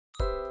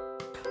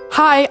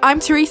Hi, I'm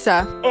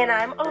Teresa. And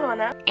I'm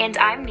Alana. And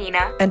I'm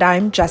Nina. And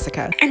I'm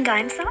Jessica. And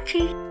I'm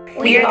Sachi.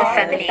 We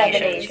are the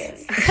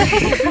Feminasians.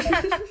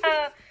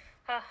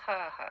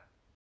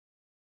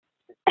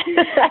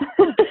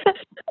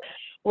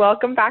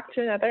 Welcome back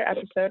to another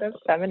episode of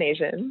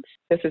Feminasians.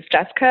 This is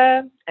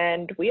Jessica,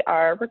 and we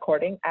are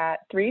recording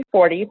at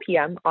 3:40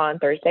 p.m. on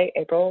Thursday,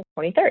 April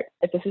 23rd.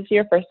 If this is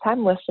your first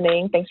time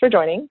listening, thanks for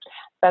joining.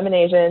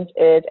 Feminasians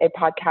is a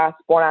podcast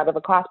born out of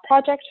a class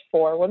project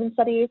for Women's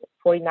Studies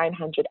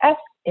 4900F,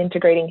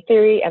 integrating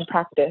theory and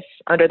practice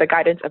under the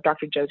guidance of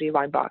Dr. Josie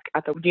Weinbach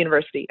at the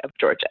University of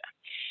Georgia.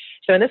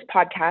 So in this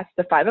podcast,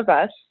 the five of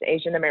us,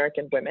 Asian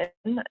American women,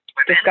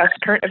 discuss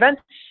current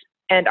events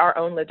and our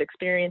own lived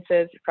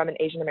experiences from an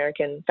Asian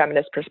American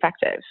feminist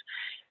perspective.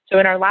 So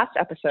in our last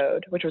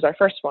episode, which was our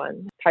first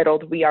one,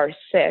 titled We Are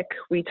Sick,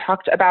 we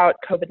talked about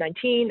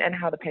COVID-19 and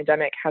how the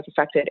pandemic has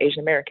affected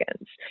Asian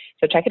Americans.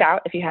 So check it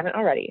out if you haven't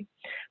already.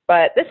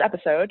 But this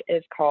episode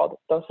is called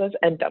Dosas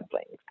and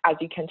Dumplings. As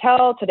you can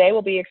tell, today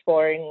we'll be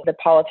exploring the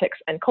politics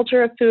and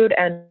culture of food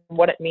and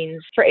what it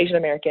means for Asian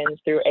Americans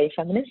through a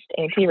feminist,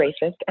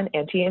 anti-racist, and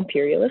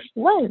anti-imperialist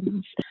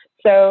lens.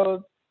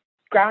 So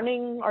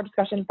grounding our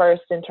discussion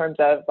first in terms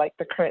of like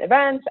the current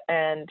events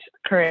and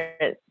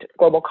current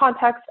global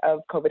context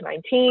of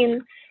COVID-19.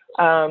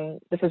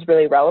 This is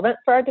really relevant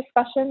for our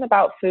discussion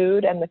about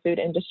food and the food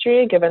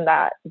industry, given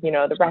that, you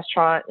know, the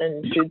restaurant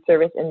and food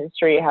service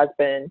industry has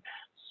been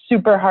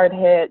super hard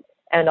hit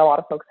and a lot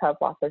of folks have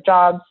lost their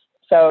jobs.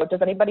 So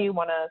does anybody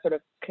want to sort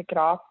of kick it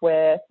off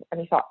with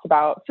any thoughts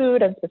about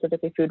food and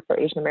specifically food for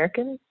Asian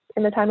Americans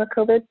in the time of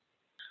COVID?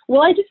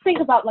 Well, I just think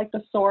about like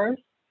the source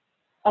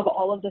of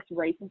all of this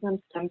racism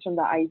stems from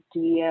the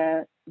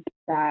idea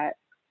that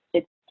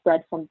it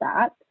spread from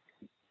bats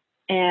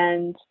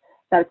and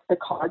that's the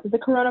cause of the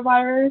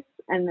coronavirus.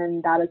 And then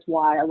that is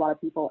why a lot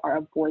of people are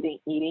avoiding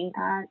eating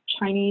at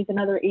Chinese and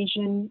other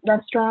Asian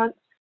restaurants.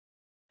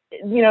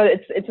 You know,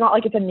 it's not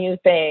like it's a new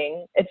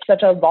thing. It's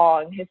such a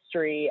long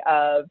history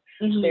of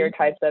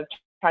stereotypes of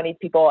Chinese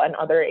people and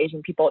other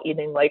Asian people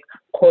eating like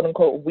quote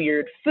unquote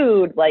weird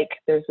food. Like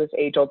there's this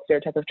age old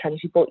stereotype of Chinese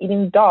people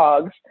eating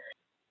dogs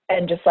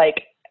and just like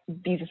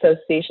these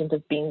associations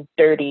of being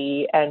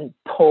dirty and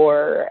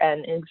poor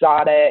and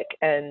exotic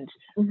and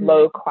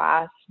low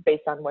class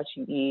based on what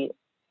you eat.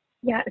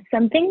 Yeah,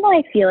 something that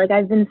I feel like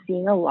I've been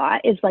seeing a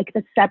lot is like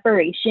the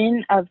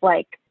separation of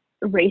like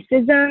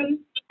racism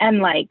and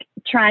like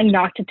trying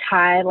not to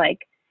tie like,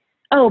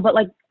 oh, but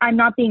like I'm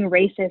not being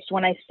racist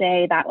when I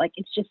say that like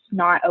it's just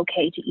not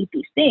okay to eat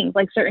these things.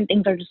 Like certain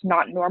things are just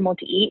not normal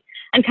to eat,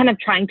 and kind of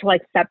trying to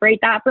like separate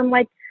that from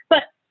like,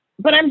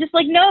 but I'm just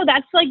like, no,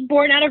 that's like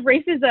born out of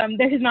racism.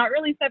 There's not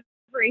really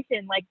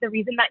separation. Like the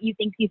reason that you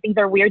think these things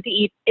are weird to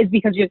eat is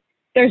because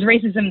there's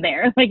racism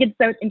there. Like it's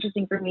so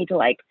interesting for me to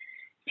like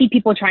see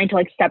people trying to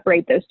like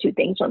separate those two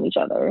things from each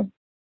other.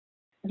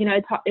 You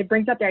know, it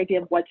brings up the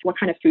idea of what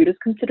kind of food is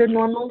considered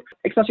normal,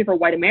 especially for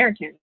white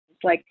Americans.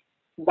 Like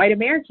white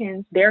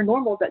Americans, they're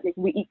normal that like,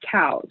 we eat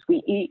cows,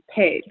 we eat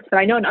pigs. But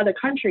I know in other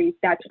countries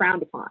that's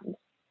frowned upon.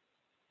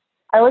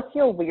 I always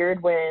feel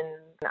weird when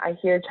I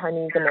hear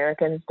Chinese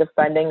Americans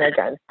defending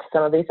against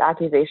some of these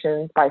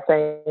accusations by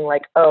saying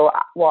like, oh,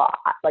 well,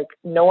 like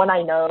no one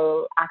I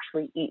know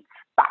actually eats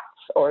bats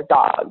or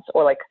dogs,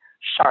 or like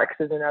sharks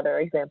is another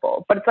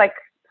example. But it's like,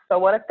 so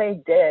what if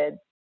they did?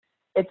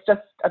 It's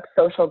just a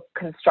social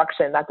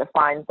construction that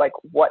defines like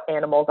what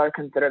animals are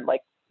considered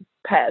like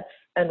pets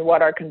and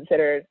what are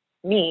considered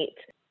meat.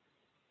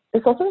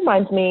 This also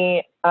reminds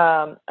me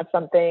of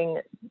something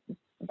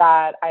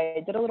that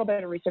I did a little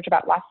bit of research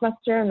about last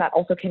semester, and that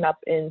also came up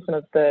in some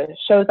of the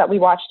shows that we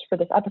watched for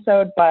this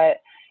episode, but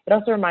it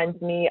also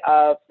reminds me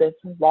of this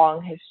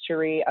long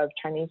history of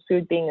Chinese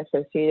food being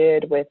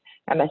associated with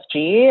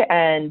MSG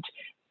and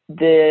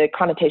the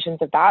connotations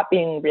of that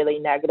being really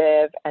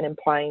negative and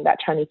implying that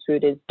Chinese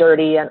food is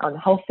dirty and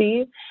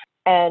unhealthy.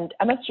 And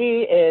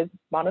MSG is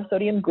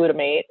monosodium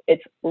glutamate.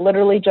 It's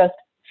literally just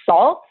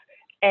salt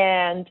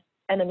and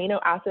an amino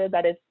acid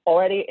that is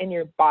already in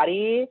your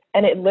body,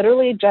 and it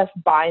literally just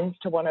binds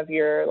to one of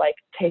your like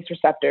taste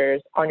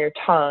receptors on your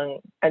tongue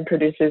and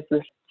produces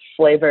this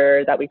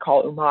flavor that we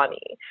call umami.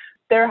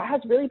 There has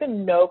really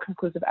been no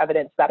conclusive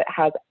evidence that it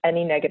has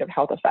any negative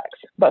health effects,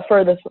 but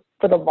for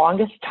the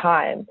longest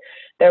time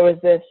there was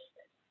this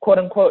quote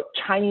unquote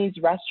Chinese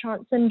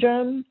restaurant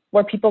syndrome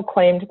where people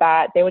claimed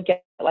that they would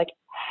get like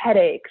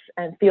headaches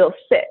and feel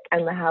sick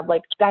and have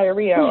like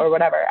diarrhea or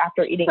whatever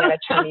after eating at a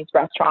Chinese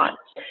restaurant.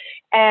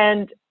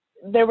 And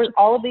there was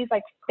all of these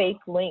like fake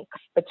links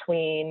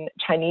between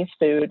Chinese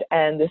food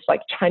and this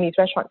like Chinese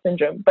restaurant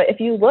syndrome. But if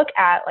you look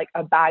at like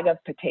a bag of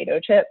potato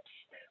chips,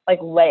 like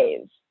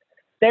Lay's,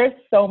 there's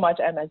so much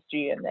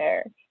MSG in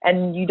there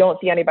and you don't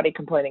see anybody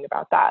complaining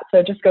about that. So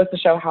it just goes to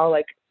show how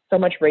like so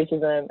much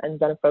racism and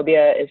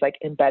xenophobia is like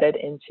embedded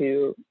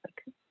into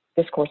like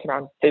discourse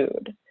around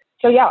food.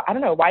 So yeah, I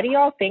don't know. Why do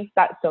y'all think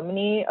that so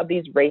many of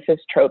these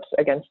racist tropes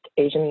against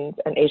Asians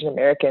and Asian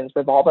Americans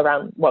revolve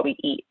around what we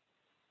eat?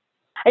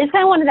 I just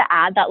kind of wanted to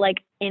add that, like,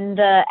 in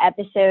the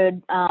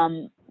episode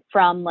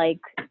from, like,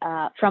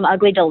 from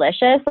Ugly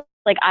Delicious.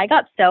 Like, I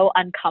got so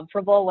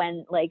uncomfortable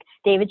when like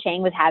David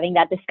Chang was having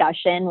that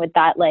discussion with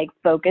that like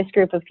focus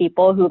group of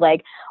people who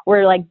like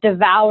were like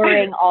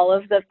devouring all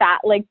of the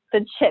fat, like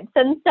the chips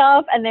and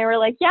stuff. And they were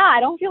like, yeah,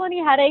 I don't feel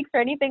any headaches or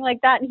anything like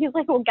that. And he's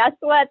like, well, guess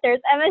what? There's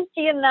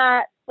MSG in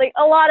that, like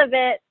a lot of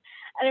it.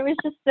 And it was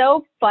just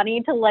so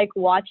funny to like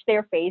watch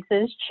their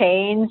faces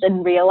change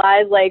and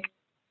realize like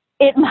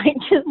it might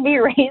just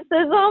be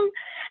racism.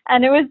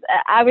 And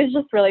I was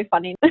just really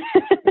funny.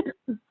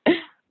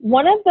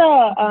 One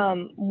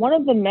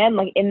of the men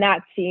like in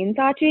that scene,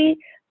 Sachi,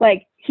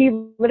 like he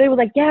literally was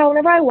like, yeah,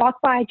 whenever I walk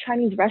by a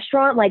Chinese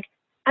restaurant, like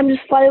I'm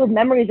just flooded with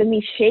memories of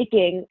me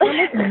shaking. I'm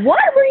like,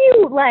 what were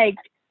you like?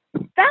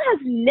 That has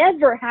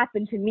never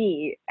happened to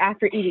me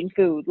after eating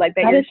food like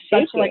that. You're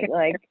shaking,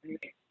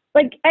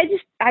 like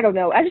I don't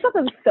know. I just thought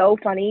that was so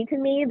funny to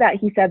me that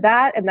he said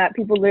that, and that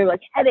people were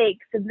like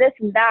headaches and this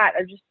and that.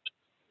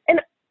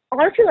 And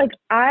honestly, like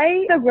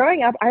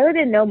growing up, I really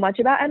didn't know much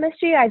about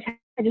MSG. I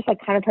just like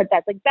kind of heard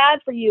that's like bad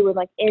for you and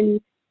like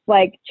in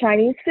like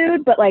Chinese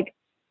food, but like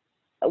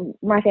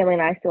my family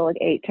and I still like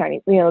ate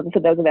Chinese, you know, the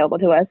food that was available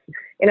to us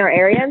in our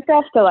area and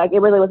stuff. So like it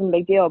really wasn't a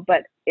big deal,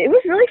 but it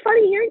was really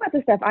funny hearing about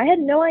this stuff. I had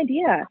no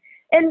idea.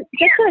 And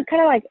just to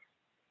kind of like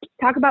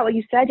talk about what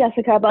you said,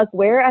 Jessica, about like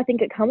where I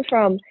think it comes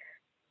from,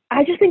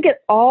 I just think it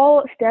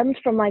all stems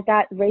from like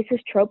that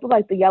racist trope of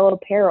like the yellow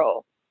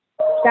peril,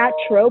 that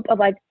trope of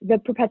like the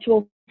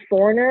perpetual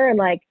foreigner and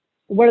like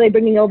what are they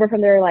bringing over from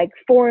their like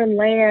foreign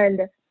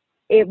land.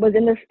 It was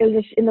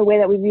just in the way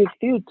that we viewed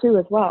food too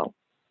as well.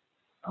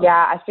 Yeah,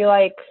 I feel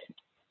like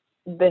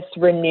this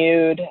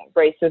renewed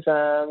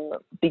racism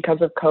because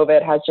of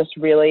COVID has just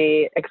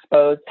really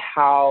exposed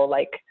how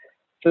like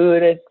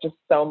food is just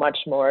so much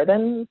more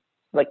than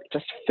like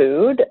just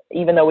food,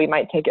 even though we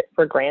might take it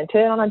for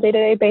granted on a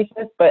day-to-day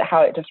basis, but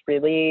how it just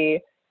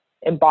really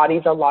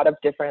embodies a lot of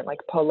different like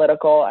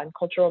political and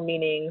cultural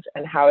meanings,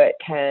 and how it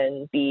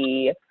can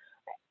be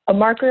a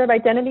marker of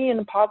identity in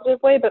a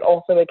positive way, but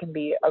also it can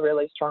be a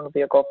really strong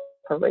vehicle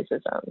for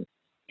racism.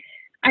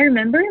 I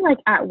remember like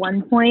at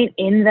one point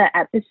in the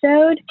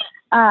episode,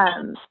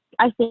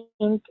 I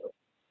think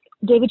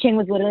David Chang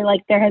was literally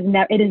like, it has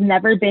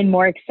never been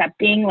more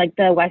accepting. Like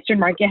the Western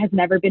market has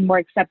never been more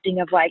accepting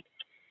of like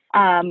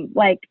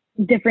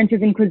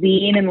differences in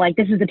cuisine, and like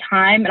this is the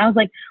time. And I was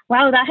like,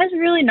 wow, that has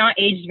really not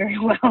aged very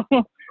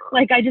well.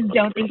 Like I just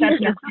don't think that's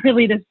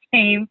necessarily the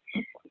same.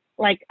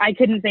 Like I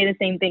couldn't say the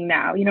same thing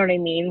now. You know what I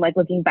mean? Like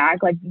looking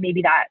back, like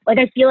maybe that. Like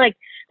I feel like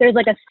there's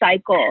like a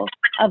cycle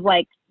of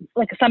like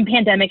some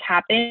pandemic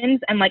happens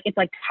and like it's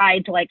like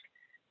tied to like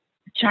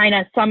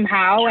China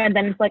somehow, and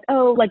then it's like,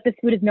 oh, like this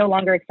food is no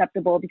longer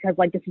acceptable because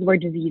like this is where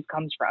disease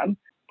comes from.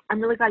 I'm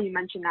really glad you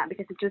mentioned that,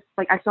 because it just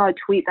like I saw a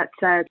tweet that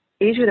said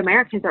Asian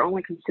Americans are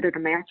only considered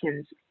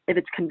Americans if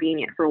it's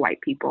convenient for white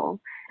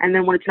people, and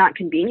then when it's not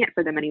convenient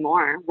for them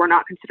anymore, we're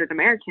not considered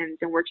Americans,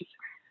 and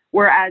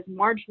we're as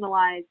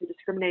marginalized and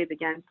discriminated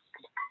against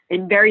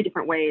in very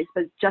different ways,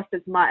 but just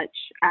as much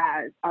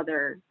as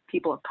other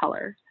people of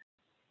color.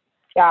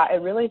 Yeah,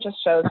 it really just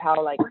shows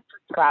how like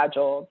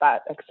fragile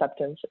that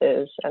acceptance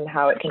is, and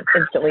how it can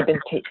instantly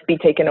be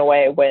taken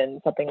away when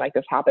something like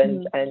this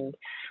happens and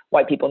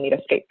white people need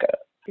a scapegoat.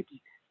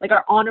 Like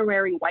our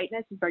honorary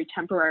whiteness is very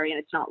temporary and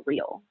it's not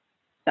real.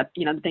 That's,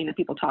 you know, the thing that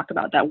people talk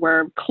about, that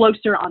we're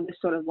closer on this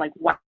sort of like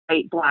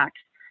white black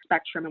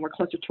spectrum, and we're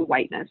closer to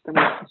whiteness than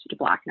we're closer to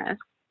blackness.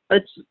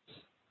 But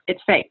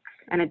it's fake,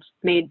 and it's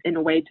made in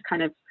a way to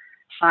kind of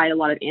hide a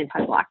lot of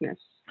anti-blackness.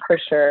 For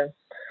sure.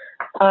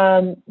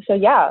 So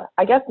yeah,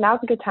 I guess now's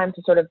a good time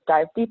to sort of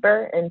dive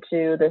deeper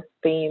into this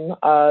theme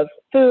of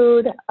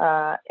food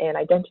and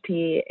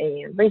identity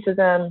and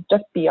racism,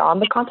 just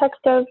beyond the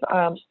context of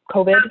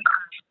COVID.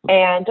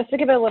 And just to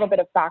give it a little bit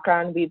of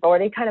background, we've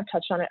already kind of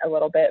touched on it a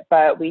little bit,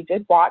 but we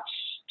did watch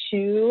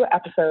 2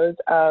 episodes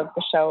of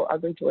the show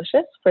Ugly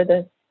Delicious for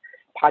this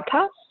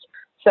podcast.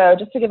 So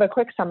just to give a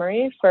quick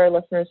summary for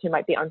listeners who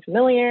might be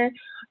unfamiliar,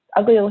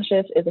 Ugly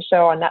Delicious is a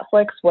show on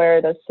Netflix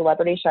where the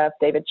celebrity chef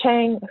David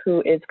Chang,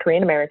 who is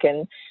Korean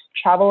American,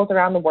 travels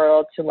around the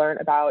world to learn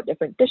about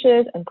different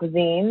dishes and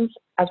cuisines,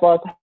 as well as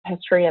the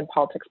history and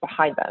politics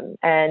behind them.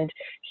 And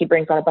he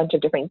brings on a bunch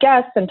of different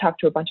guests and talks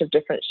to a bunch of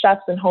different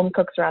chefs and home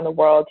cooks around the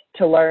world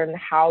to learn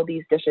how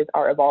these dishes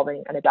are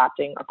evolving and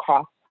adapting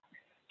across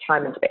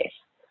time and space.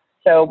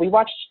 So we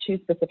watched 2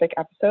 specific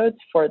episodes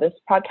for this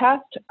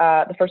podcast.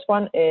 The first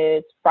one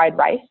is Fried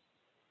Rice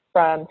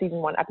from season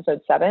 1,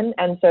 episode 7.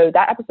 And so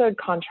that episode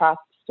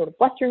contrasts sort of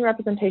Western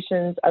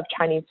representations of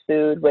Chinese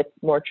food with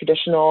more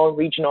traditional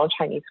regional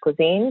Chinese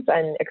cuisines,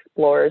 and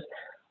explores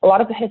a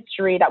lot of the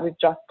history that we've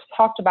just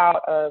talked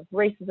about of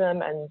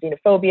racism and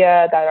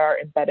xenophobia that are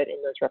embedded in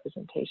those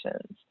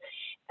representations.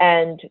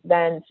 And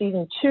then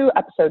season 2,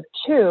 episode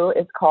 2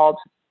 is called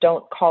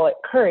Don't Call It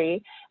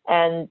Curry.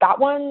 And that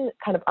one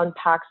kind of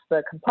unpacks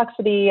the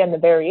complexity and the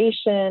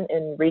variation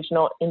in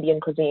regional Indian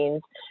cuisines,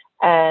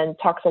 and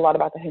talks a lot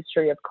about the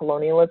history of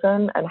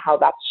colonialism and how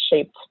that's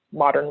shaped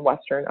modern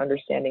Western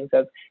understandings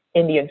of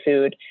Indian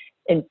food,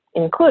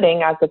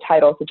 including, as the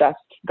title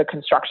suggests, the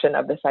construction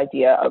of this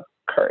idea of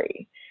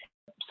curry.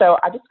 So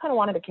I just kind of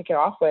wanted to kick it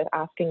off with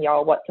asking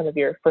y'all what some of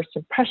your first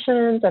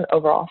impressions and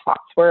overall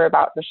thoughts were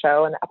about the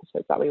show and the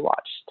episodes that we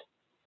watched.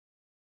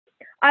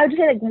 I would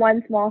just say like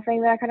one small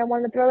thing that I kind of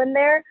wanted to throw in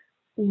there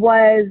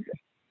was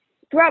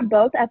throughout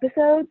both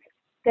episodes,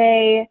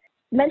 they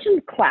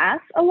mentioned class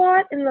a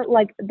lot in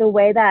the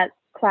way that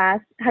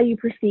class, how you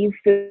perceive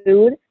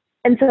food.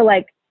 And so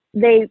like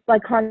they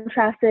like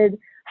contrasted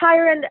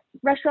higher end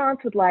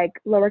restaurants with like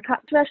lower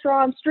cost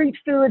restaurants, street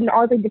food, and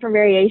all the different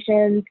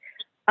variations.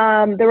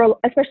 There were,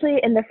 especially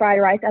in the fried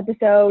rice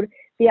episode,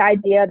 the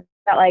idea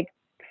that like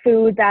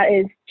food that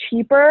is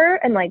cheaper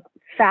and like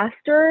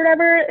faster or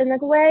whatever in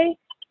like a way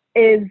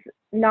is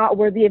not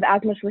worthy of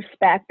as much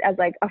respect as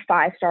like a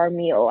 5-star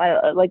meal.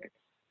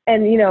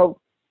 And you know,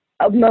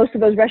 most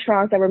of those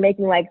restaurants that were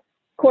making like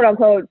quote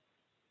unquote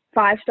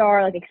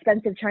 5-star like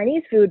expensive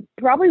Chinese food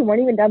probably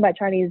weren't even done by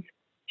Chinese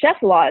chefs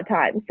a lot of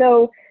times.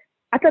 So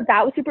I thought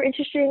that was super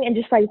interesting, and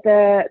just like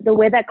the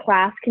way that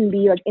class can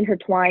be like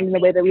intertwined in the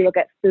way that we look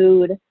at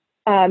food,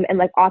 and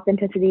like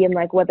authenticity and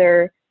like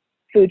whether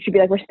food should be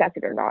like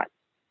respected or not.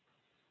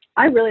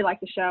 I really like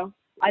the show.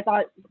 I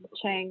thought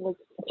Chang was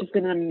just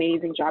did an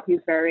amazing job. He's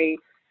very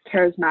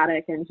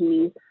charismatic, and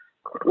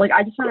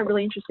I just found it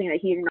really interesting that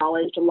he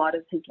acknowledged a lot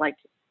of his like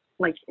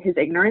his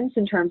ignorance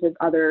in terms of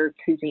other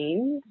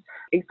cuisines,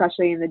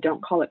 especially in the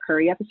Don't Call It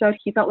Curry episode.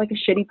 He felt like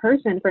a shitty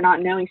person for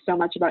not knowing so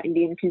much about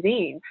Indian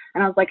cuisine.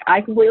 And I was like,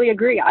 I completely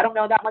agree. I don't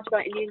know that much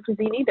about Indian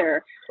cuisine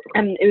either.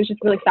 And it was just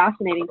really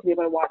fascinating to be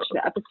able to watch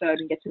the episode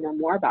and get to know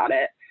more about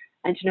it,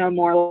 and to know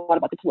a lot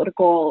about the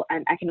political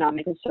and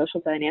economic and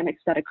social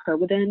dynamics that occur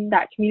within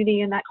that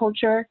community and that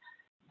culture.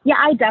 Yeah,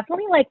 I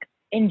definitely like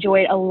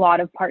enjoyed a lot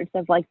of parts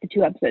of like the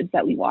 2 episodes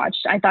that we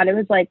watched. I thought it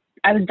was like,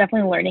 I was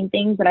definitely learning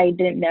things that I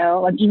didn't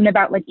know, like even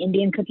about like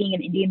Indian cooking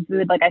and Indian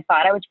food. Like I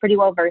thought I was pretty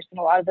well versed in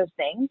a lot of those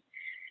things.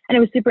 And it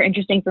was super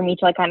interesting for me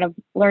to like kind of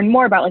learn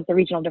more about like the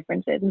regional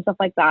differences and stuff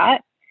like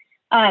that.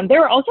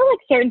 There were also like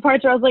certain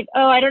parts where I was like,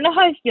 oh, I don't know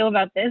how I feel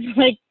about this.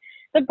 Like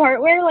the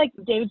part where like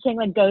David Chang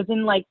like goes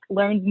and like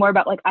learns more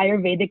about like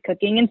Ayurvedic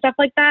cooking and stuff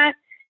like that.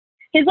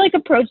 His like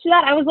approach to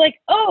that, I was like,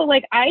 oh,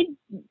 like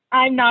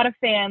I'm not a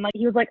fan. Like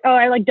he was like, oh,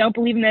 I like don't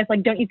believe in this.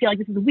 Like, don't you feel like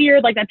this is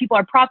weird? Like that people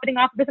are profiting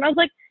off of this? And I was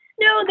like,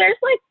 no, there's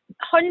like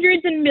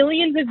hundreds and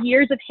millions of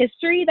years of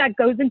history that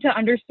goes into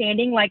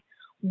understanding like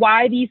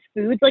why these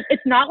foods, like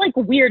it's not like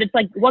weird. It's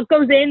like what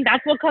goes in,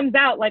 that's what comes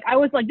out. Like I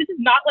was like, this is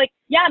not like,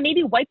 yeah,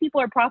 maybe white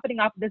people are profiting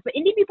off of this, but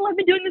Indian people have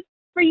been doing this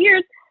for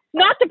years,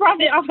 not to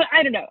profit off of,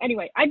 I don't know.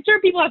 Anyway, I'm sure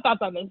people have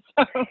thoughts on this.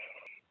 So.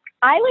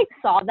 I like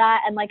saw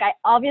that, and like I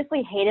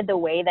obviously hated the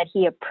way that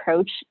he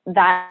approached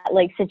that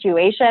like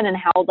situation and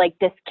how like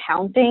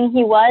discounting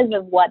he was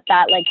of what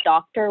that like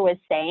doctor was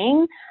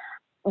saying.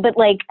 But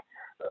like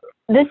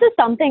this is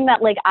something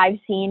that like I've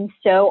seen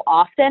so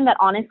often that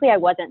honestly I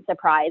wasn't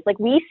surprised. Like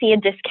we see a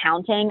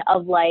discounting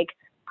of like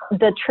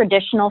the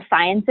traditional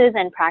sciences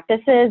and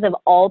practices of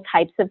all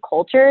types of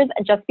cultures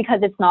just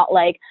because it's not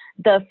like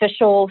the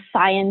official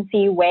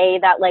science-y way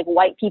that like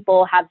white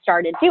people have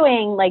started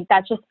doing. Like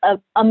that just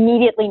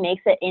immediately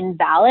makes it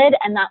invalid,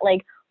 and that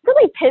like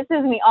really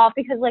pisses me off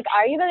because like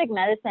Ayurvedic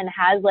medicine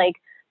has like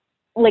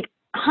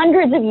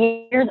hundreds of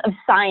years of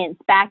science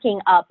backing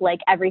up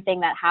like everything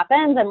that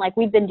happens, and like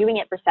we've been doing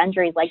it for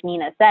centuries like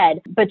Nina said.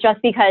 But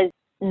just because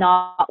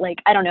not like,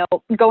 I don't know,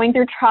 going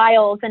through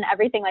trials and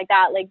everything like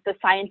that, like the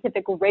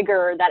scientific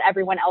rigor that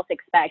everyone else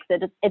expects,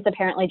 it's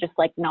apparently just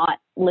like not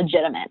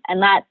legitimate.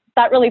 And that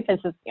really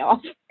pisses me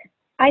off.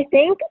 I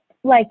think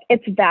like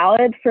it's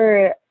valid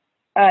for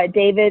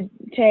David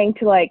Chang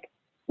to like,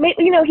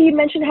 you know, he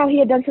mentioned how he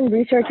had done some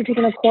research or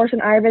taken a course in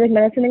Ayurvedic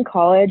medicine in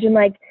college, and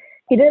like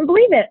he didn't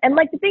believe it. And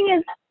like the thing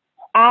is,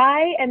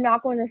 I am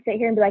not going to sit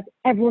here and be like,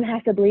 everyone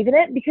has to believe in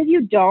it, because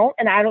you don't.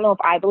 And I don't know if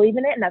I believe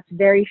in it, and that's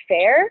very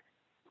fair.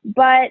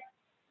 But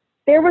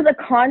there was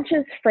a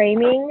conscious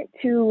framing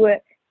to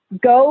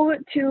go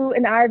to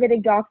an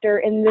Ayurvedic doctor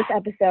in this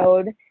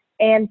episode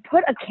and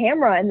put a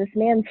camera in this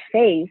man's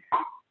face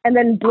and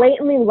then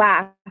blatantly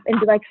laugh and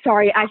be like,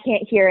 sorry, I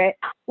can't hear it,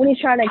 when he's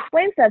trying to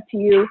explain stuff to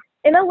you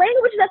in a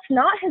language that's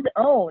not his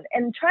own,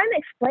 and trying to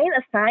explain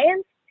a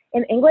science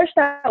in English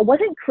that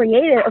wasn't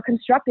created or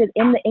constructed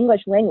in the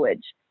English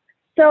language.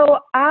 So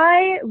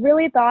I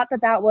really thought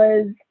that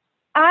was,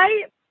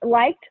 I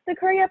liked the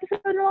curry episode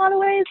in a lot of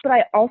ways, but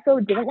I also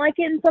didn't like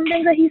it in some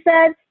things that he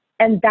said,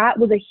 and that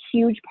was a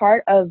huge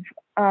part of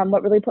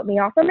what really put me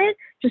off from it,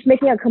 just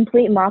making a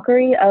complete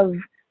mockery of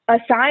a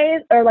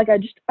science or like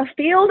just a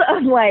field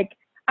of like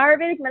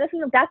Ayurvedic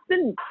medicine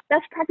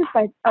that's practiced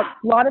by a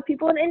lot of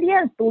people in India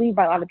and believed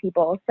by a lot of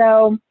people.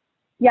 So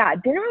yeah,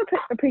 didn't really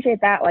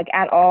appreciate that like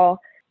at all.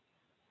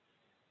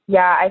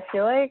 Yeah, I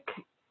feel like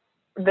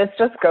this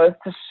just goes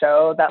to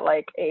show that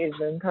like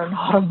Asians are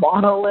not a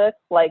monolith.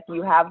 Like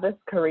you have this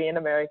Korean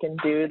American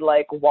dude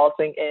like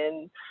waltzing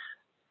in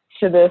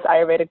to this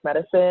Ayurvedic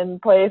medicine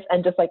place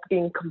and just like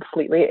being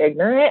completely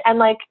ignorant. And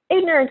like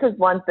ignorance is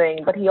one thing,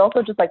 but he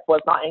also just like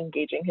was not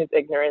engaging his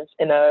ignorance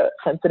in a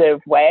sensitive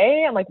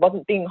way and like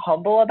wasn't being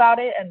humble about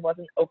it and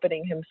wasn't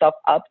opening himself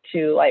up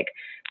to like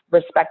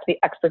respect the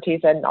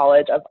expertise and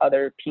knowledge of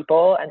other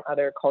people and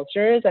other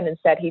cultures. And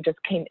instead he just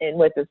came in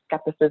with this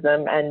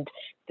skepticism and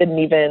didn't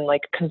even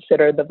like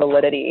consider the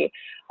validity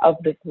of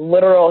this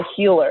literal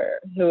healer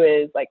who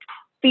is like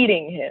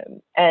feeding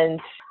him and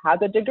has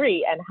a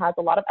degree and has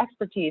a lot of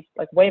expertise,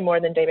 like way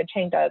more than David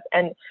Chang does.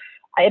 And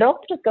it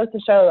also just goes to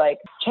show like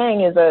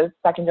Chang is a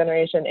second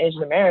generation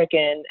Asian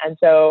American. And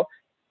so,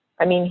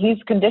 I mean,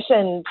 he's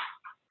conditioned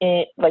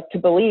like to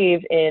believe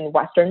in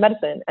Western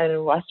medicine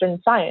and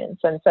Western science.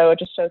 And so it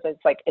just shows that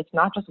it's like, it's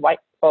not just white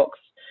folks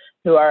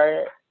who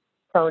are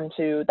prone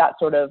to that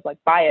sort of like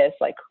bias,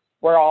 like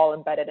we're all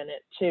embedded in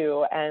it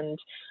too. And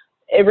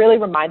it really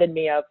reminded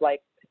me of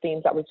like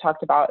themes that we've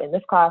talked about in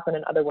this class and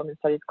in other women's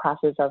studies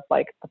classes of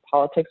like the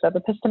politics of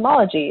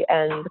epistemology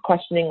and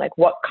questioning like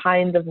what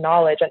kinds of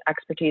knowledge and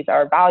expertise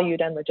are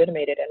valued and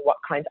legitimated and what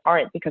kinds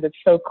aren't, because it's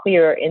so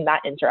clear in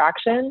that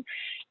interaction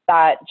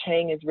that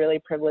Chang is really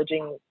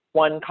privileging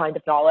one kind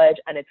of knowledge,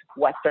 and it's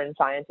Western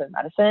science and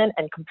medicine,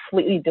 and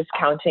completely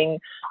discounting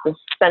the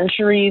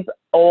centuries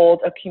old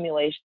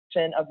accumulation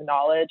of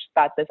knowledge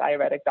that this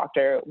Ayurvedic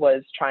doctor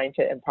was trying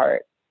to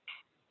impart.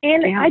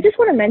 And I just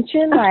want to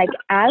mention, like,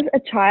 as a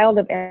child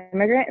of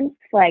immigrants,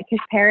 like his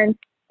parents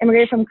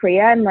immigrated from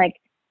Korea, and like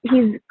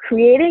he's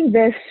creating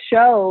this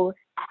show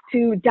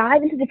to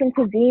dive into different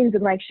cuisines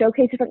and like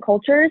showcase different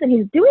cultures, and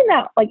he's doing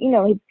that, like, you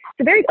know, it's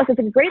a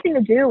great thing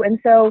to do. And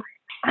so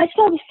I just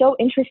thought it was so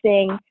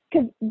interesting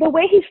because the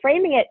way he's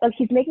framing it, like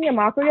he's making a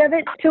mockery of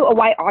it to a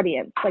white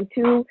audience, like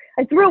through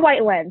a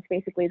white lens,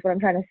 basically is what I'm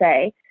trying to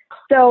say.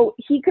 So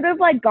he could have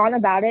like gone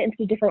about it in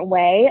a different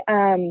way.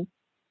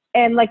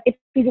 And like if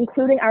he's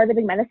including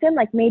Ayurvedic medicine,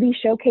 like maybe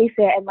showcase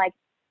it and like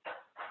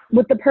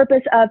with the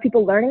purpose of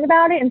people learning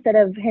about it instead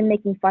of him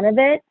making fun of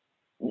it.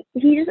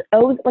 He just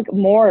owes like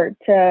more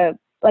to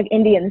like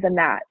Indians than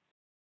that.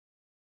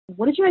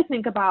 What did you guys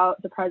think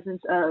about the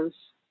presence of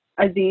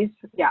Aziz?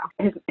 Yeah,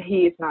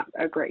 he is not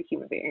a great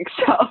human being.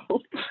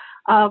 So,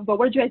 but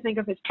what did you guys think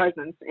of his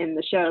presence in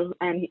the show?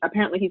 And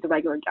apparently he's a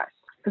regular guest,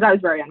 because I was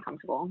very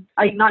uncomfortable.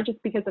 Not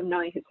just because of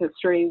knowing his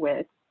history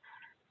with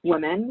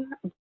women,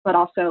 but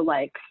also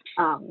like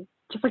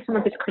just like some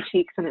of his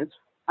critiques and his,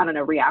 I don't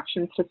know,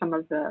 reactions to some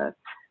of the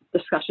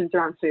discussions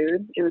around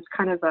food. It was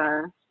kind of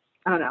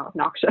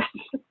obnoxious.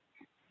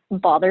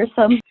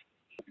 Bothersome.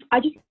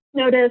 I just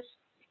noticed,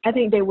 I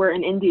think they were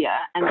in India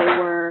and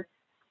they were,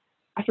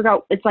 I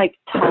forgot, it's like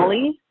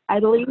Thali,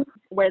 I believe,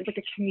 where it's like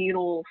a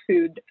communal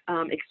food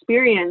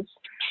experience.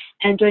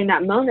 And during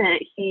that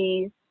moment,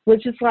 he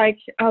was just like,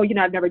 oh, you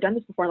know, I've never done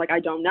this before. Like,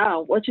 I don't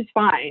know, which is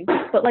fine.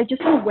 But like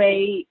just the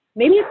way,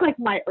 maybe it's like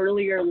my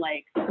earlier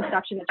like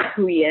perception of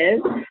who he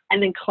is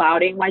and then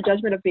clouding my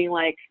judgment of being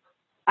like,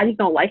 I just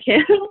don't like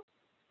him.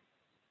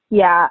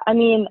 Yeah, I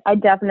mean, I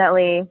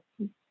definitely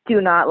do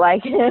not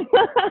like him.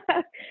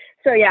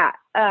 So yeah,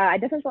 I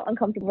definitely felt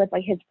uncomfortable with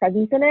like his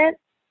presence in it.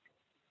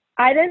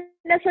 I didn't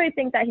necessarily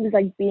think that he was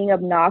like being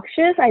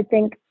obnoxious. I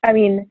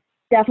mean,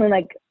 definitely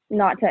like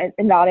not to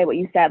invalidate what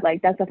you said,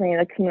 like that's definitely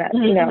like something that,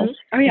 you know,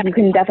 you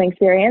can definitely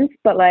experience,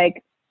 but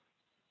like,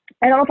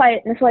 I don't know if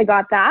I necessarily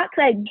got that,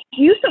 because I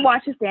used to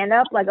watch his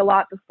stand-up like a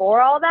lot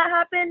before all that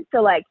happened,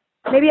 so like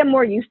maybe I'm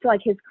more used to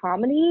like his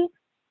comedy,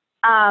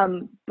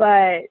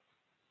 but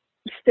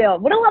still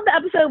would have loved the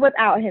episode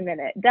without him in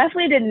it.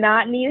 Definitely did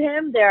not need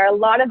him. There are a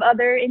lot of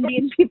other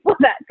Indian people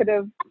that could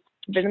have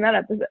been in that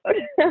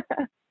episode.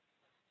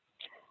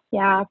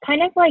 Yeah,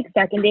 kind of like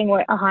seconding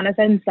what Ahana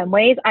said in some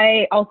ways.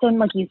 I also am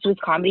like used to his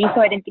comedy,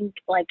 so I didn't think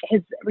like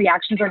his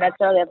reactions were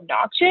necessarily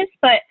obnoxious,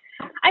 but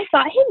I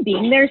thought him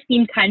being there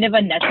seemed kind of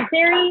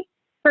unnecessary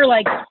for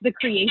like the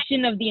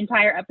creation of the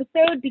entire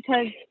episode,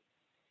 because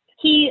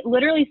he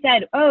literally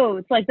said, oh,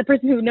 it's like the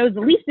person who knows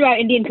the least about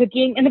Indian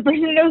cooking and the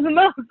person who knows the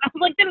most. I was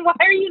like, then why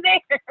are you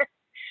there?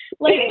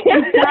 Like,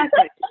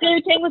 exactly.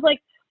 David Chang was like,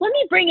 let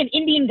me bring an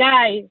Indian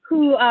guy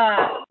who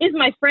is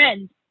my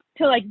friend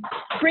to like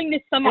bring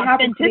this some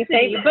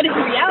authenticity, but in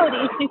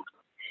reality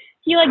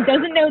he like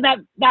doesn't know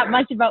that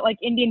much about like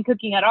Indian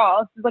cooking at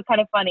all. It's like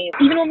kind of funny.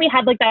 Even when we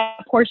had like that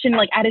portion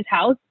like at his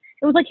house,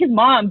 it was like his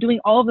mom doing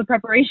all of the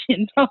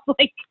preparations. I was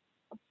like,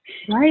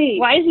 right,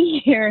 why is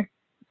he here?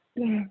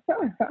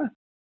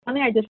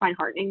 Something I did find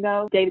heartening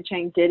though, David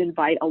Chang did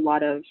invite a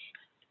lot of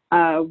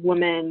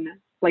women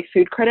like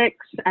food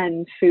critics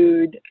and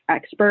food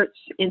experts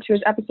into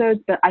his episodes,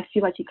 but I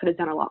feel like he could have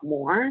done a lot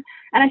more. And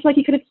I feel like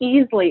he could have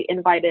easily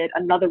invited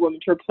another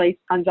woman to replace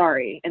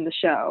Ansari in the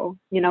show.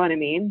 You know what I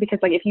mean? Because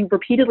like if he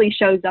repeatedly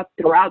shows up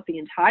throughout the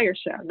entire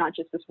show, not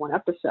just this one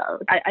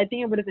episode, I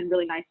think it would have been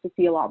really nice to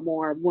see a lot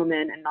more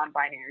women and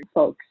non-binary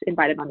folks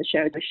invited on the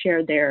show to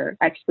share their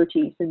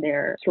expertise and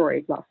their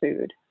stories about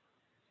food.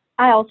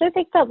 I also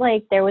think that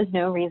like there was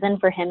no reason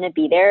for him to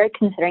be there,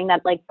 considering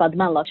that like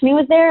Padma Lakshmi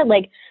was there.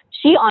 Like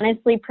she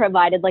honestly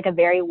provided like a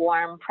very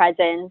warm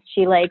presence.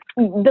 She like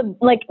the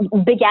like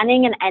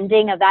beginning and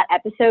ending of that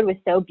episode was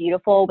so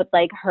beautiful with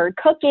like her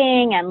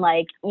cooking and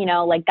like, you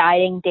know, like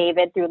guiding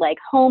David through like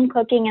home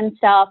cooking and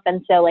stuff.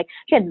 And so like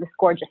she had this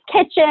gorgeous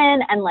kitchen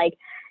and like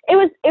it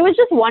was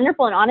just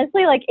wonderful. And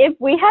honestly, like if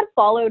we had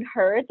followed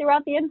her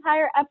throughout the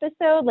entire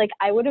episode, like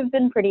I would have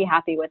been pretty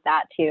happy with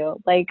that too.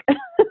 Like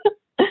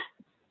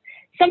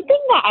something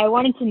that I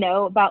wanted to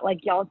know about like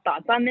y'all's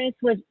thoughts on this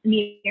was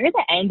near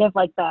the end of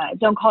like the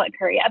Don't Call It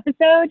Curry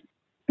episode.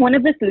 One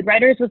of the food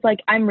writers was like,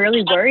 I'm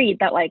really worried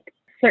that like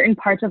certain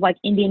parts of like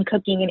Indian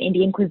cooking and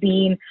Indian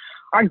cuisine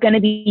are going to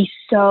be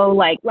so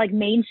like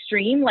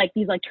mainstream, like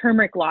these like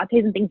turmeric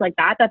lattes and things like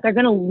that they're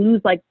going to lose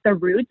like the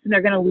roots and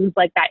they're going to lose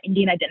like that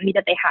Indian identity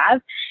that they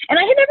have. And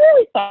I had never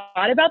really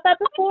thought about that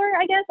before,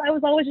 I guess. I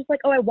was always just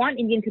like, oh, I want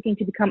Indian cooking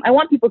to become, I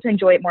want people to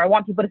enjoy it more. I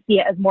want people to see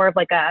it as more of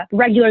like a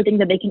regular thing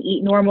that they can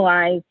eat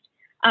normalized.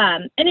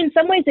 And in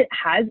some ways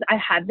I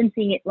have been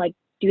seeing it like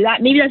do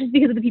that. Maybe that's just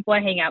because of the people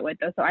I hang out with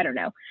though, so I don't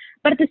know.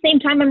 But at the same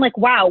time, I'm like,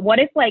 wow, what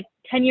if like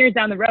 10 years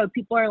down the road,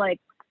 people are like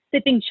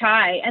sipping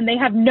chai and they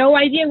have no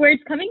idea where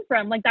it's coming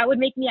from? Like that would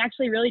make me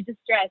actually really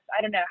distressed.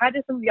 I don't know. How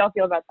do some of y'all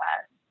feel about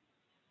that?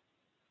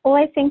 Well,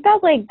 I think that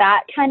like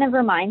that kind of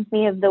reminds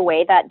me of the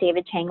way that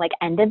David Chang like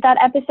ended that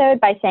episode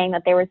by saying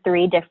that there were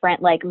 3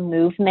 different like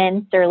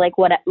movements or like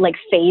what like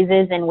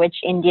phases in which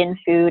Indian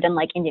food and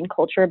like Indian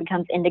culture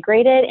becomes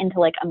integrated into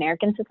like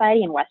American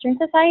society and Western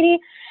society.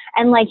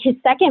 And like his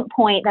second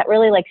point that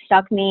really like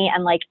stuck me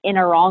and like in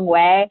a wrong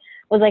way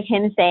was like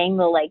him saying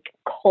the like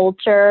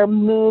culture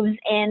moves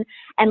in,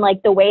 and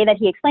like the way that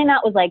he explained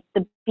that was like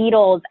the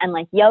Beatles and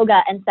like yoga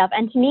and stuff.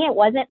 And to me, it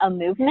wasn't a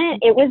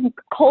movement, it was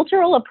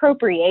cultural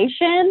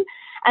appropriation.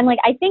 And like,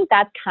 I think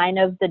that's kind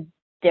of the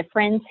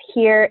difference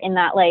here in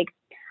that like,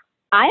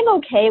 I'm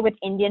okay with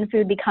Indian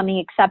food becoming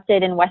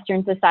accepted in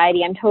Western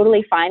society. I'm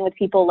totally fine with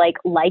people like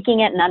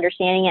liking it and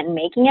understanding it and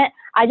making it.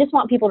 I just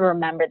want people to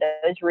remember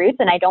those roots,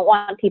 and I don't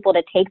want people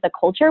to take the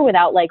culture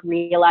without like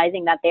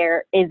realizing that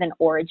there is an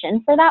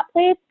origin for that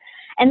place.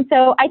 And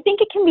so I think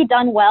it can be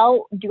done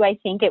well. Do I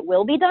think it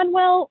will be done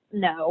well?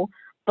 No,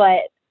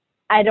 but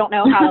I don't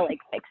know how to like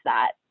fix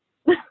that.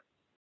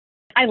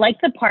 I like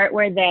the part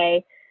where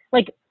they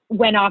like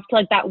went off to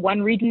like that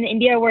one region in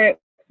India where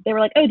they were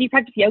like, oh, do you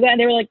practice yoga? And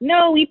they were like,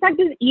 no, we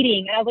practice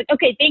eating. And I was like,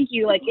 okay, thank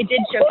you. Like it did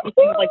show me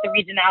some of like the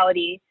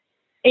regionality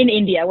in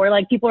India where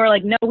like people are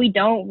like, no, we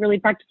don't really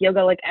practice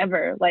yoga like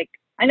ever. Like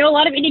I know a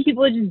lot of Indian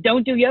people that just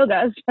don't do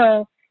yoga.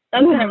 So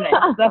that's kind of nice.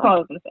 That's all I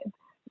was going to say.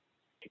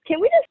 Can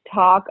we just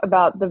talk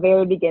about the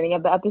very beginning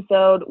of the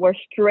episode where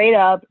straight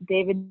up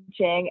David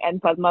Chang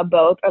and Padma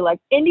both are like,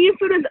 Indian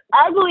food is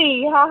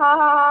ugly. Ha ha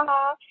ha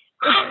ha.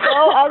 It's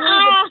so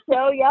ugly, but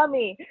so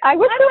yummy. I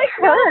was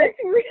so hurt.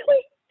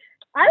 Really?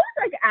 I was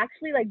like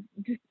actually like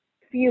just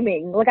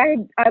fuming. Like I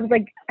was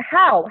like,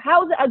 how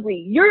is it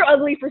ugly? You're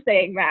ugly for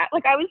saying that.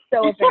 Like I was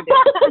so offended.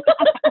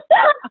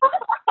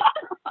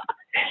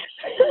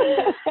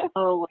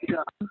 Oh my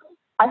god.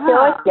 I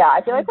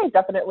feel like they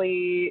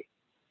definitely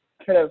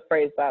could have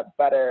phrased that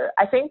better.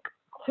 I think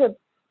to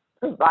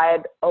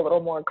provide a little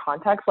more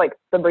context, like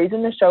the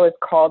reason the show is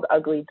called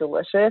Ugly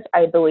Delicious,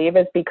 I believe,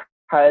 is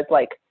because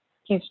like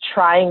he's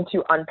trying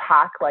to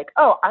unpack like,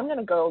 oh, I'm going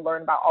to go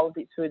learn about all of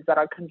these foods that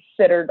are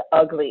considered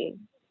ugly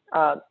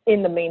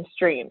in the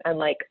mainstream and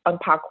like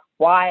unpack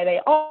why they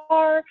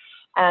are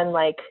and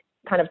like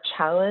kind of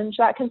challenge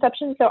that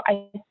conception. So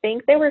I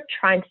think they were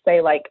trying to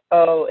say like,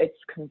 oh, it's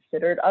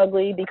considered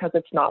ugly because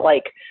it's not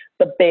like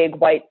the big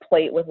white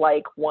plate with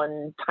like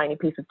one tiny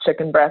piece of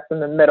chicken breast in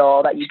the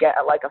middle that you get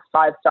at like a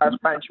 5-star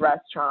French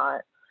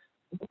restaurant.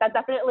 That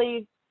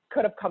definitely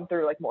could have come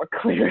through like more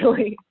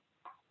clearly.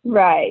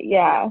 Right,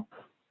 yeah.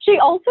 She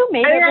also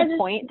made a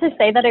point to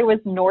say that it was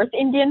North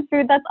Indian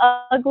food that's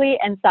ugly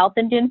and South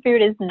Indian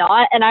food is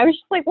not. And I was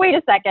just like, wait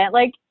a second.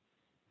 Like,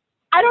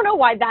 I don't know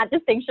why that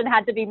distinction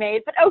had to be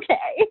made, but okay.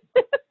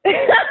 I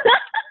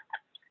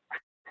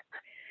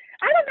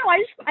don't know.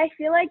 I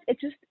feel like it's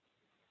just,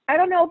 I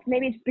don't know if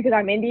maybe it's because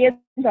I'm Indian,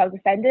 so I was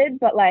offended,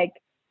 but like,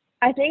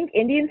 I think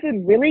Indian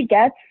food really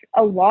gets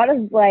a lot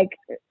of like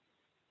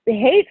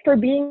hate for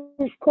being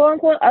quote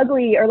unquote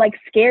ugly or like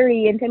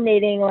scary,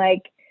 intimidating,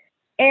 like,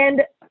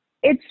 and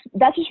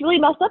that's just really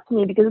messed up to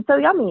me because it's so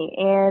yummy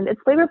and it's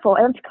flavorful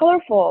and it's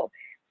colorful,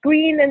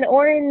 green and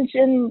orange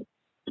and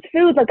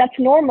food, like that's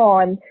normal.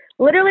 And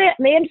literally,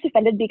 maybe I'm just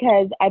offended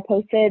because I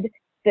posted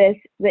the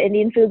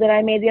Indian food that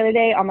I made the other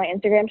day on my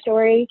Instagram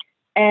story,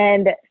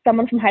 and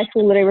someone from high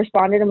school literally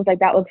responded and was like,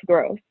 that looks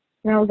gross.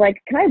 And I was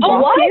like, can I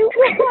block you?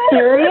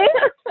 Serious?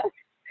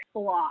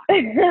 Block.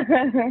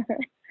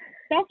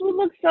 That food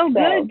looks so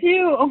good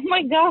too. Oh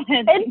my god.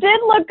 It did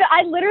look good.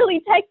 I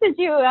literally texted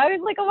you. I was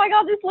like, oh my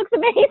god, this looks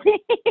amazing.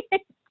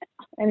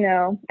 I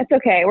know. It's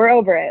okay. We're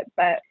over it.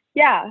 But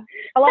yeah,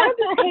 a lot of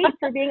people hate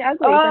for being ugly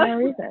for no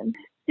reason.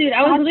 Dude,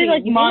 I was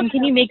literally like, Mom,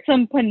 can you make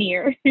some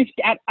paneer?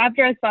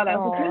 After I saw that, I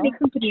was like, can you make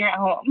some paneer at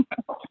home?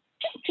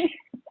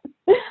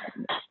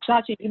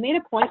 Sachi, you made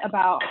a point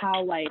about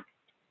how like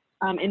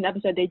in the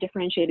episode they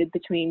differentiated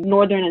between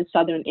northern and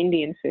southern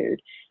Indian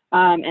food,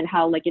 and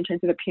how like in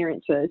terms of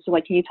appearances. So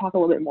like, can you talk a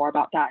little bit more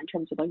about that in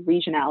terms of like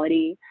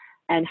regionality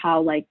and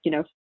how like, you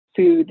know,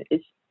 food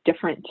is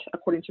different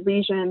according to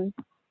region?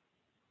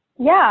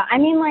 Yeah, I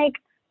mean, like,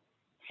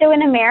 so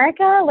in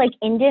America, like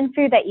Indian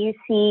food that you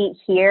see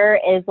here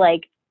is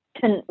like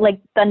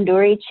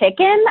tandoori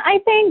chicken, I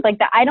think. Like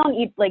I don't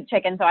eat like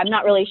chicken, so I'm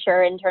not really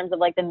sure in terms of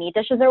like the meat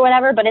dishes or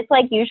whatever, but it's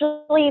like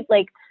usually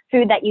like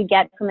food that you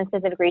get from a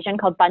specific region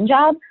called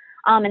Punjab.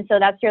 And so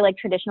that's your like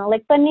traditional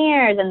like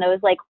paneers and those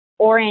like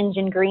orange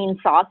and green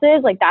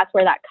sauces, like that's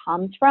where that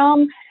comes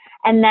from.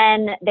 And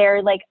then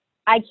they're like,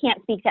 I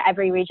can't speak to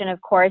every region,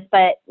 of course,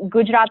 but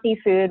Gujarati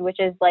food, which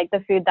is like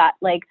the food that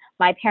like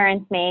my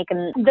parents make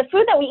and the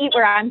food that we eat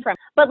where I'm from,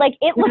 but like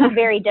it looks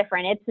very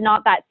different. It's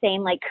not that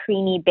same like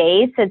creamy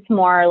base. It's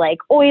more like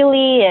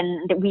oily,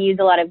 and we use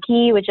a lot of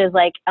ghee, which is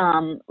like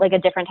a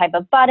different type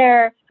of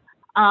butter.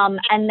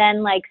 And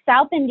then like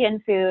South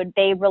Indian food,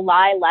 they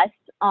rely less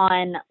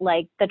on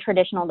like the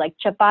traditional like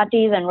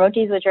chapatis and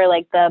rotis, which are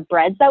like the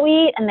breads that we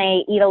eat, and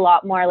they eat a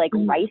lot more like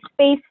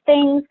rice-based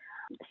things.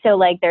 So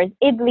like there's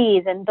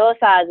idlis and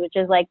dosas, which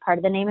is like part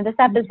of the name of this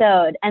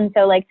episode. And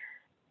so like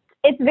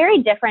it's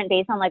very different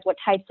based on like what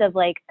types of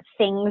like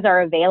things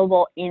are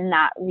available in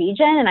that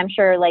region. And I'm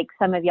sure like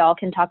some of y'all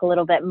can talk a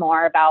little bit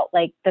more about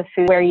like the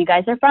food where you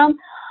guys are from.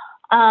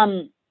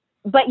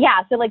 But yeah,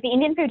 so like the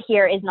Indian food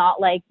here is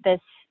not like this,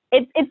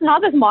 it's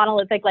not this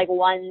monolithic like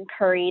one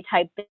curry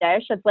type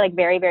dish. It's like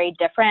very, very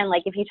different.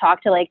 Like if you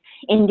talk to like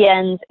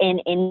Indians in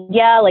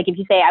India, like if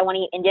you say I want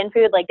to eat Indian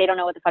food, like they don't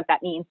know what the fuck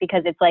that means,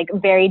 because it's like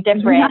very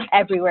different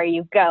everywhere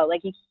you go.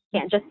 Like you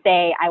can't just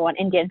say I want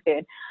Indian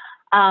food.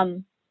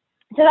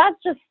 So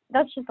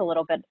that's just a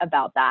little bit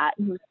about that.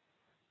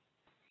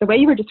 The way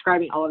you were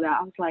describing all of that,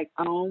 I was like,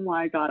 oh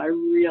my God, I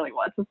really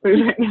want some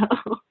food right now.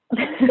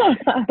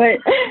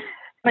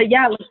 but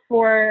yeah, like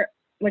for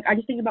like I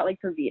just think about like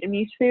for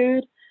Vietnamese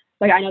food.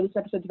 Like, I know this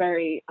episode's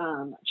very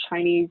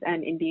Chinese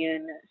and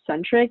Indian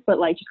centric, but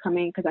like just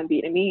coming because I'm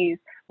Vietnamese,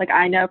 like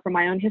I know from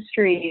my own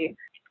history,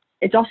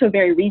 it's also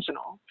very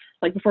regional.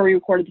 Like before we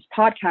recorded this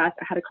podcast,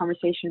 I had a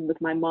conversation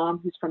with my mom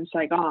who's from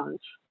Saigon,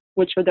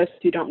 which for those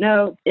who don't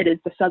know, it is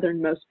the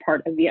southernmost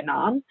part of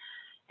Vietnam.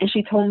 And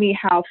she told me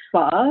how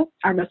pho,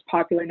 our most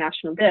popular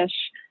national dish,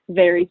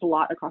 varies a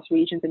lot across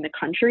regions in the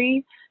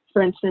country.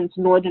 For instance,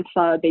 northern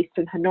pho based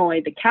in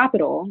Hanoi, the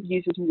capital,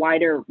 uses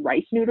wider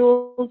rice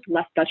noodles,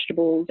 less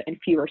vegetables, and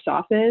fewer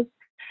sauces.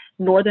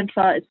 Northern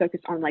pho is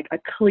focused on like a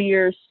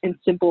clear and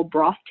simple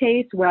broth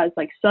taste, whereas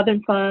like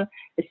southern pho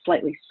is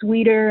slightly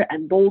sweeter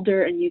and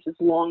bolder and uses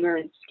longer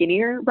and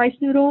skinnier rice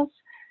noodles.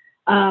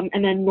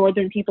 And then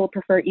northern people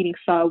prefer eating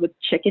pho with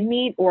chicken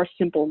meat or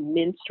simple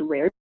minced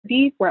rare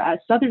beef, whereas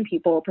southern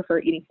people prefer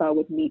eating pho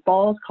with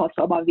meatballs called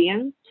pho ba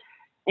vieng.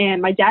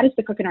 And my dad is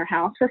the cook in our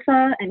house for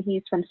pho, and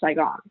he's from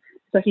Saigon.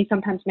 So he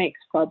sometimes makes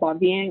pho ba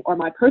vieng, or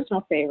my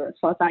personal favorite,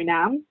 pho tai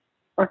nam,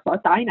 or pho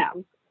tai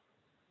nam.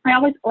 I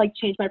always like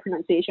change my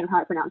pronunciation,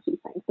 how I pronounce these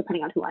things,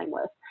 depending on who I'm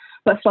with.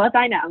 But pho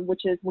tai nam,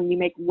 which is when you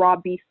make raw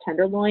beef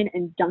tenderloin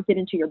and dunk it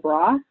into your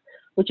broth,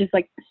 which is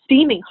like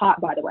steaming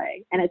hot, by the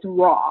way, and it's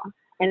raw.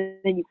 And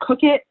then you cook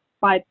it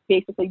by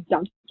basically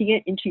dunking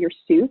it into your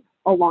soup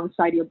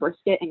alongside your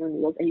brisket and your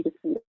noodles, and you just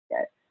eat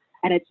it.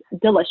 And it's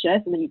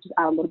delicious. And then you just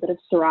add a little bit of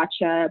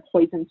sriracha,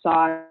 poison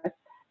sauce,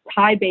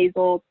 Thai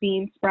basil,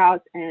 bean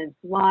sprouts, and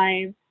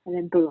lime. And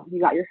then boom,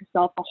 you got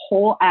yourself a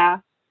whole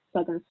ass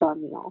southern pho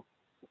meal.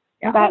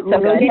 Yeah, that's so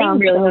good. I'm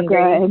really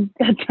hungry.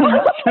 That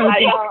sounds so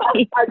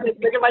tasty. I'm just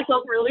making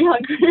myself really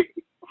hungry.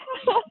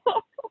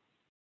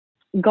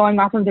 Going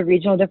off of the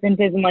regional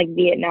differences in like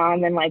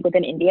Vietnam and like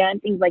within India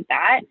and things like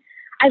that,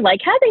 I like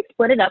how they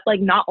split it up.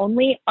 Like not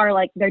only are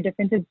like there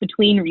differences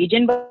between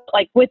region, but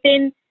like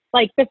within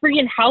like the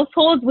freaking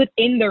households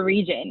within the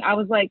region. I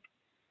was like,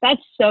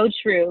 that's so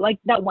true. Like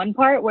that one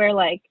part where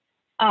like,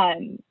 I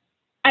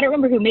don't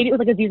remember who, maybe it was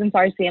like Aziz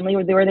Ansari's family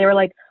where they were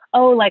like,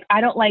 oh, like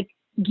I don't like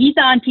Geeta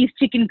Auntie's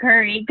chicken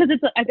curry, because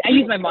it's I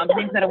use my mom's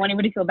name because I don't want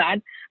anybody to feel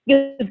bad,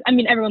 because I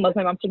mean everyone loves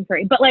my mom's chicken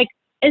curry, but like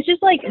it's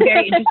just like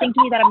very interesting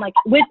to me that I'm like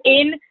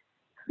within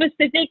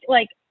specific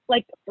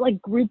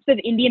like groups of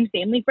Indian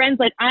family friends,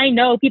 like I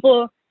know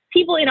people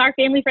in our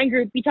family friend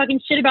group be talking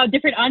shit about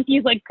different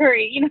aunties like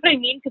curry, you know what I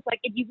mean? Because like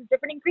it uses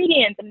different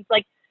ingredients and it's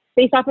like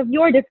based off of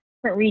your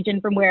different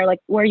region from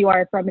where you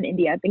are from in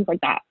India, things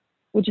like that,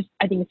 which is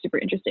I think is super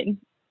interesting.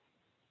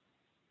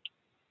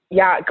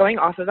 Yeah, going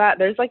off of that,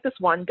 there's like this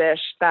one dish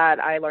that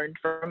I learned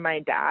from my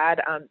dad,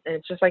 and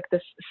it's just like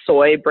this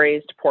soy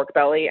braised pork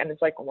belly, and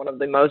it's like one of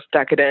the most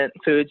decadent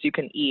foods you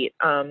can eat,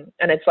 and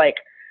it's like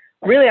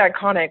really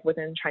iconic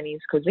within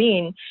Chinese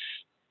cuisine,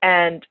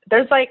 and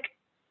there's like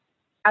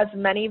as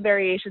many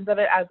variations of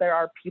it as there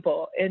are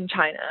people in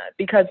China,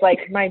 because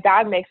like my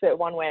dad makes it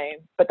one way,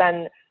 but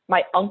then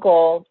my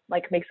uncle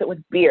like makes it with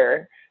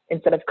beer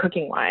instead of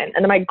cooking wine.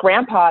 And then my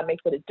grandpa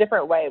makes it a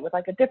different way with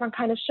like a different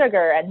kind of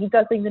sugar, and he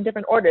does things in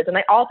different orders. And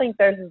I all think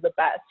theirs is the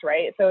best,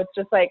 right? So it's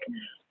just like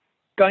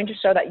going to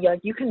show that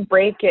you can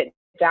break it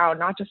down,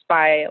 not just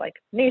by like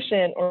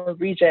nation or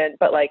region,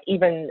 but like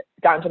even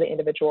down to the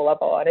individual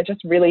level. And it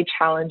just really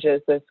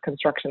challenges this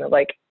construction of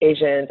like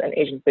Asians and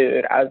Asian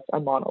food as a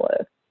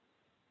monolith.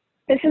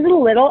 This is a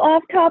little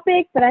off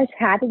topic, but I just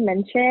had to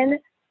mention,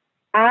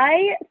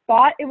 I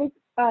thought it was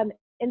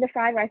in the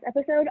fried rice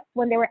episode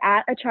when they were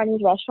at a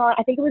Chinese restaurant.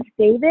 I think it was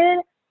David,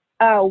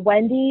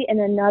 Wendy, and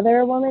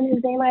another woman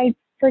whose name I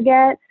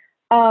forget.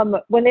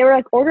 When they were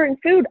like ordering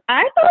food,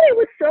 I thought it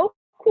was so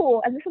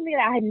cool, and this is something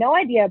that I had no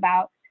idea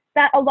about,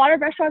 that a lot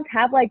of restaurants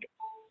have like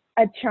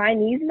a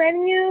Chinese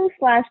menu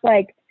slash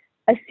like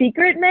a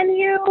secret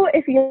menu.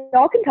 If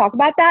y'all can talk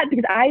about that,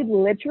 because I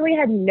literally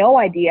had no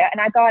idea, and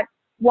I thought,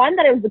 one,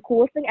 that it was the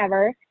coolest thing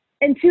ever,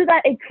 and two,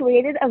 that it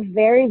created a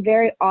very,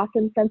 very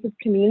awesome sense of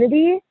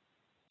community.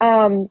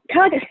 Kind of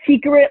like a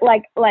secret,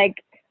 like,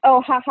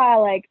 oh, haha,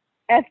 like,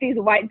 F these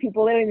white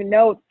people, they don't even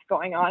know what's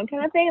going on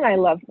kind of thing, and I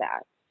love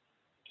that.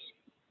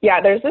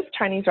 Yeah, there's this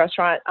Chinese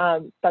restaurant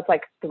that's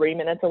like 3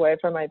 minutes away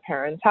from my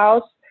parents'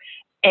 house,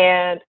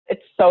 and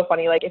it's so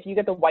funny. Like, if you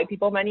get the white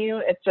people menu,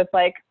 it's just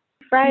like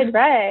fried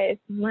rice,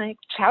 like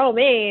chow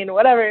mein,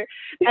 whatever.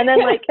 And then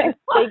like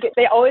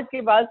they always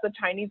give us the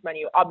Chinese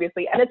menu,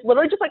 obviously, and it's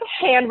literally just like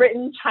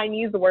handwritten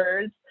Chinese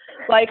words.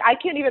 Like, I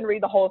can't even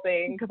read the whole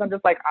thing because I'm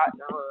just like, I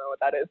don't know what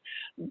that is.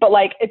 But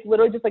like, it's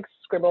literally just like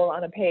scribbled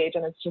on a page,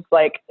 and it's just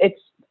like,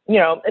 it's, you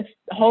know, it's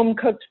home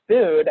cooked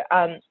food.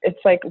 It's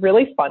like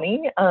really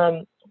funny.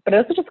 But it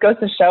also just goes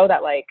to show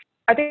that, like,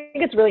 I think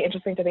it's really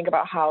interesting to think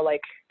about how like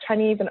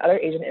Chinese and other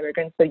Asian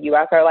immigrants to the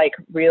U.S. are like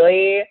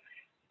really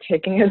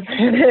taking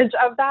advantage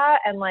of that.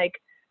 And like,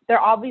 they're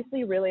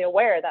obviously really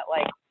aware that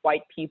like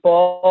white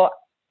people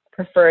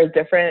prefer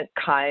different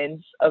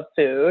kinds of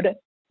food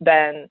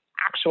than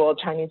actual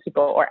Chinese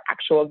people or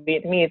actual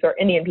Vietnamese or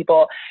Indian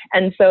people.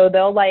 And so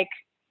they'll like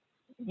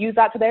use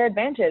that to their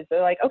advantage.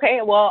 They're like, okay,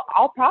 well,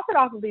 I'll profit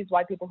off of these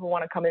white people who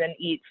want to come in and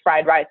eat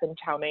fried rice and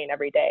chow mein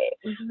every day.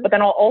 Mm-hmm. But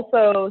then I'll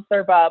also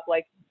serve up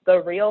like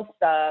the real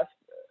stuff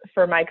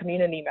for my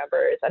community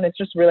members. And it's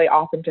just really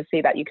awesome to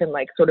see that you can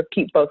like sort of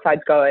keep both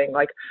sides going.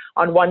 Like,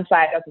 on one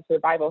side as a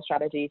survival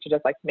strategy to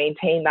just like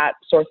maintain that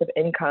source of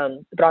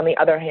income, but on the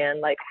other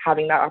hand, like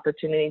having that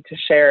opportunity to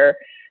share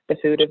the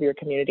food of your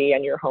community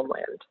and your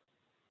homeland.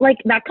 Like,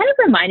 that kind of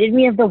reminded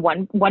me of the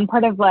one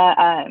part of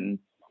the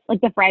like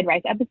the fried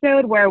rice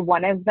episode where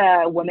one of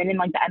the women in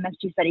like the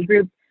MSG study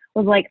group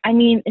was like, I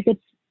mean, if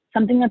it's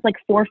something that's like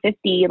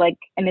 $4.50, like,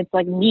 and it's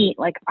like meat,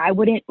 like I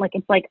wouldn't, like,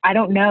 it's like, I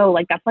don't know,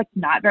 like that's like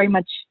not very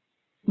much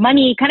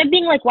money, kind of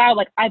being like, wow,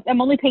 like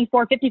I'm only paying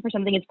 $4.50 for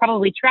something, it's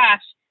probably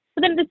trash.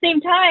 But then at the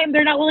same time,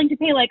 they're not willing to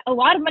pay like a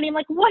lot of money. I'm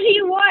like, what do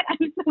you want?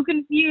 I'm so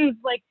confused.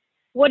 Like,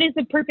 what is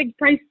the perfect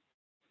price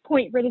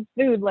point for this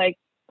food? Like,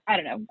 I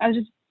don't know. I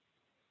just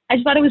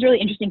thought it was really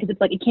interesting because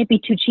it's like, it can't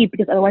be too cheap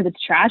because otherwise it's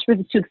trash, but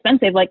if it's too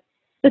expensive, like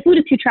the food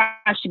is too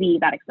trash to be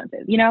that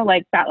expensive, you know,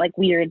 like that like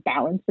weird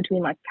balance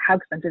between like how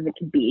expensive it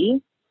can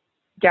be.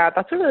 Yeah,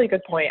 that's a really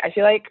good point. I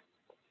feel like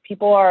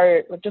people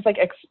are just like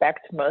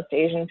expect most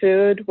Asian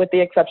food with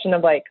the exception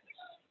of like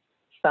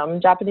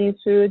some Japanese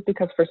food,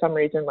 because for some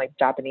reason like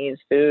Japanese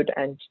food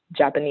and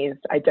Japanese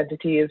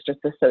identity is just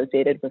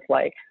associated with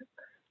like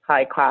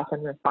high class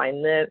and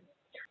refinement,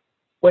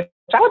 which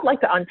I would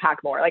like to unpack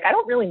more. Like, I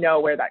don't really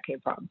know where that came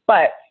from.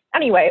 But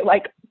anyway,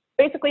 like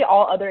basically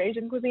all other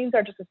Asian cuisines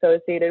are just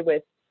associated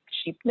with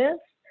cheapness.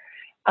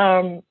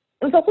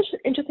 It's also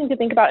interesting to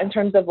think about in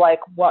terms of like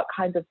what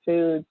kinds of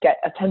food get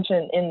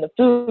attention in the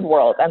food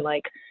world, and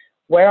like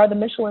where are the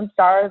Michelin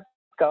stars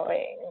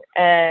going,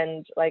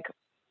 and like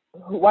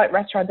what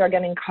restaurants are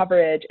getting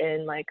coverage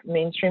in like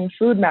mainstream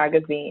food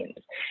magazines.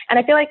 And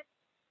I feel like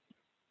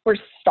we're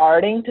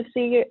starting to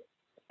see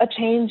a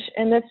change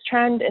in this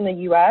trend in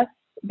the US,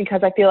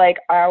 because I feel like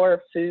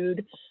our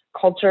food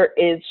culture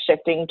is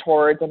shifting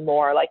towards a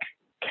more like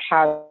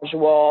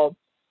casual,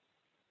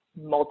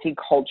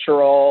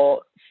 multicultural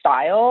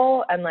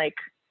style, and like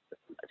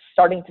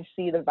starting to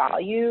see the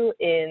value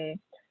in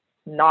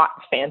not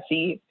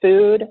fancy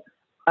food.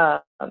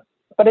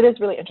 But it is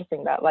really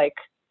interesting that like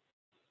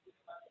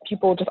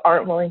people just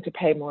aren't willing to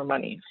pay more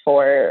money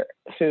for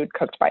food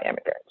cooked by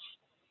immigrants.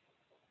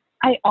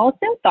 I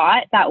also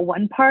thought that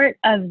one part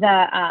of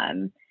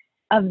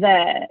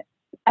the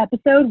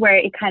episode where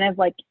it kind of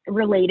like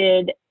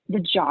related the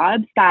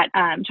jobs that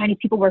Chinese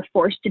people were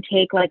forced to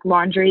take, like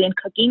laundry and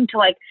cooking, to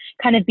like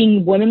kind of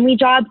being womanly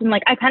jobs. And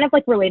like I kind of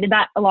like related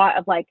that a lot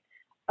of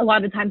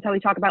the times how we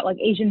talk about like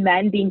Asian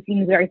men being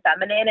seen as very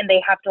feminine, and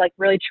they have to like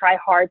really try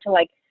hard to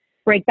like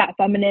break that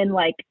feminine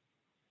like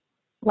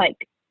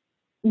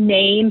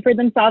name for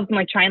themselves and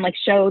like try and like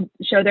show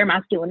their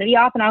masculinity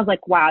off. And I was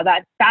like, wow,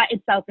 that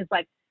itself is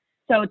like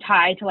so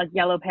tied to like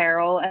Yellow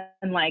Peril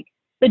and like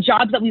the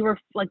jobs that we were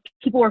like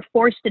people were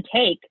forced to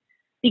take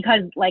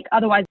because like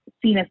otherwise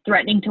seen as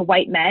threatening to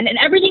white men, and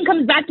everything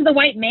comes back to the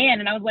white man.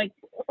 And I was like,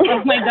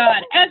 oh my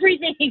god,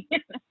 everything.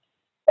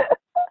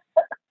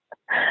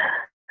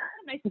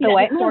 The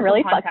white men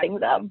really fucked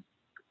things up.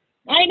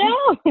 I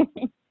know.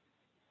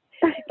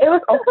 It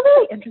was also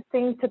really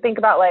interesting to think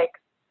about, like,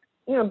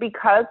 you know,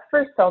 because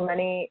for so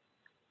many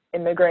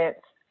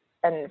immigrants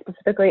and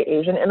specifically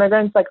Asian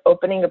immigrants, like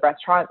opening a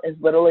restaurant is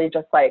literally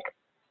just like,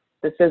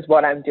 this is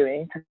what I'm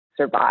doing to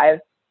survive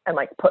and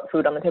like put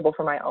food on the table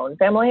for my own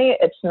family.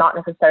 It's not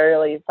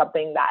necessarily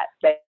something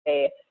that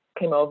they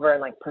came over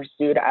and like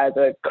pursued as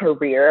a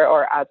career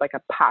or as like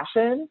a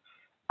passion.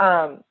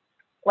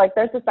 Like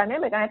there's this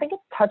dynamic, and I think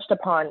it's touched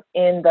upon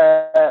in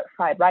the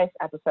fried rice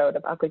episode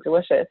of Ugly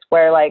Delicious,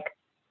 where like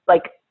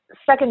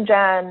second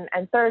gen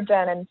and third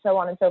gen and so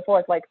on and so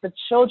forth, like the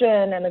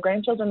children and the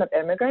grandchildren of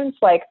immigrants,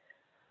 like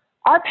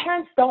our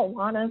parents don't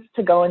want us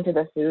to go into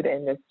the food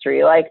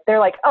industry. Like they're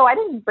like, oh, I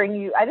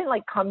didn't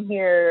like come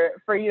here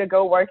for you to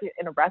go work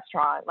in a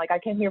restaurant. Like I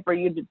came here for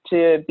you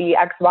to be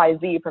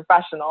XYZ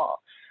professional.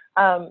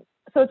 So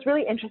it's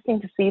really interesting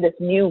to see this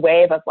new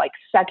wave of like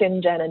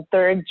second gen and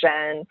third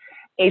gen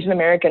Asian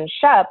American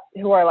chefs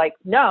who are like,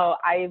 no,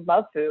 I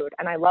love food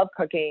and I love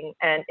cooking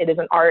and it is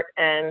an art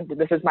and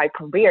this is my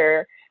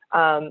career.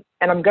 And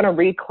I'm going to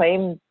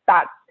reclaim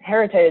that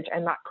heritage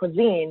and that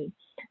cuisine.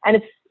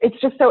 And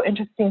it's just so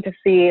interesting to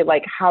see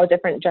like how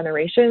different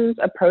generations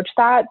approach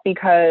that,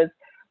 because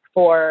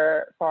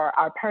for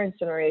our parents'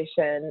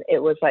 generation,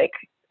 it was like,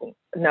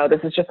 no, this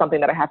is just something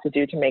that I have to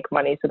do to make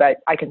money so that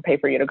I can pay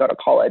for you to go to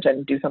college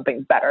and do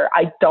something better.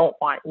 I don't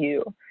want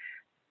you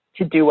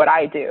to do what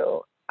I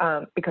do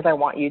because I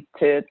want you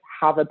to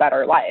have a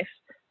better life.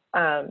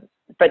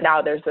 But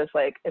now there's this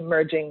like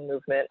emerging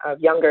movement of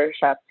younger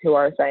chefs who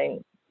are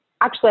saying,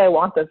 actually, I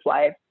want this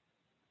life.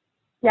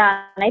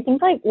 Yeah, and I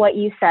think like what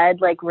you said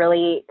like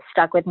really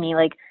stuck with me.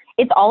 Like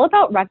it's all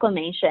about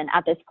reclamation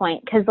at this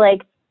point, because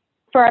like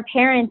for our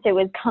parents, it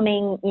was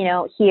coming, you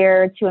know,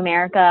 here to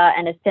America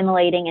and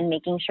assimilating and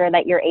making sure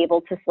that you're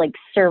able to like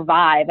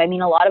survive. I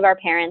mean, a lot of our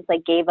parents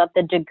like gave up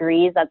the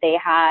degrees that they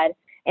had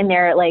in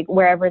their like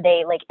wherever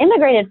they like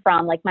immigrated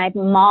from. Like my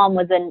mom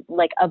was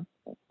a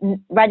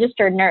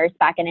registered nurse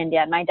back in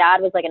India, and my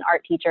dad was like an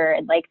art teacher,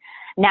 and like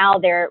now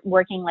they're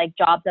working like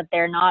jobs that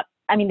they're not,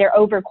 I mean, they're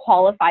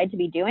overqualified to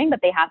be doing, but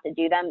they have to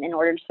do them in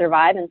order to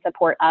survive and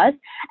support us.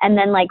 And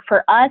then like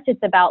for us,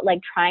 it's about like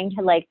trying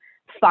to like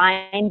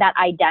find that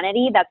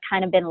identity that's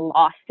kind of been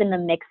lost in the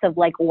mix of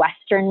like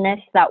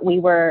Westernness that we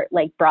were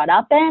like brought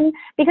up in,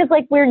 because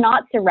like we're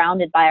not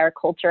surrounded by our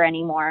culture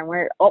anymore. And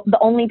we're the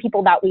only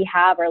people that we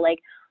have are like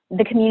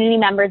the community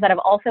members that have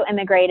also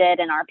immigrated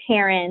and our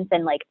parents.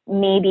 And like,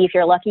 maybe if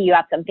you're lucky, you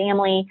have some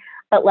family,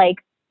 but like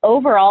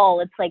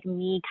overall, it's like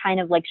me kind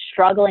of like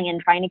struggling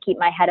and trying to keep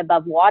my head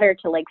above water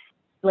to like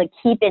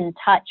keep in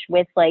touch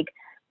with like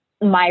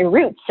my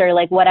roots, or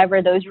like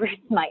whatever those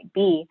roots might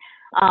be.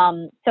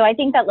 So I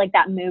think that like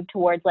that move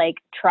towards like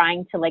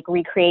trying to like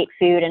recreate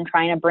food and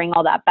trying to bring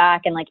all that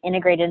back and like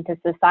integrate it into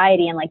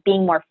society and like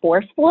being more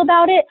forceful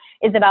about it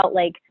is about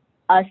like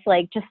us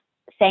like just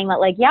saying that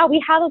like, yeah,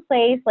 we have a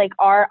place, like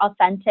our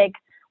authentic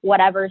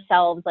whatever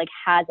selves like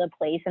has a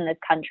place in this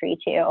country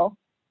too.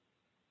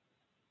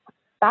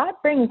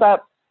 That brings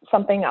up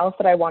something else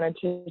that I wanted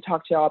to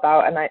talk to y'all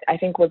about, and I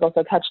think was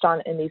also touched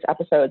on in these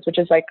episodes, which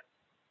is like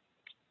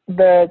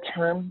the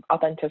term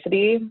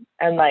authenticity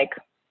and like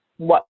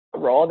what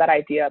role that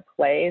idea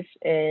plays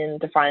in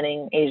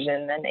defining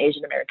Asian and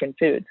Asian American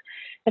foods,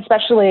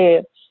 especially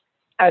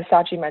as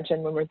Sachi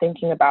mentioned, when we're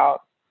thinking about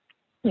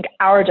like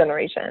our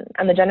generation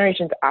and the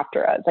generations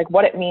after us, like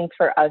what it means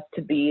for us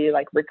to be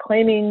like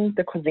reclaiming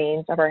the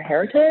cuisines of our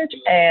heritage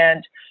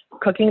and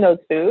cooking those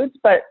foods,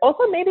 but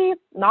also maybe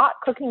not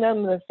cooking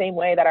them the same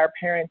way that our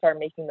parents are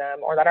making them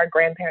or that our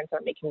grandparents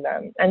are making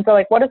them. And so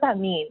like, what does that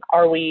mean?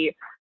 Are we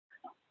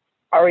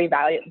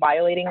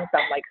violating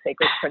some like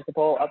sacred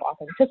principle of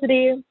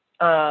authenticity?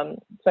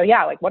 So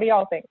yeah, like what do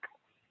y'all think?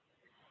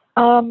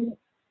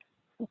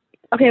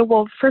 Okay,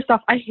 well, first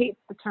off, I hate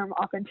the term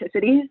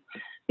authenticity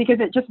because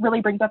it just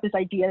really brings up this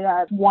idea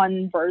that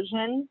one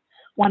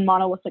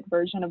monolithic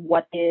version of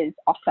what is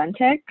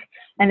authentic,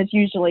 and it's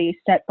usually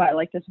set by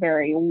like this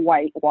very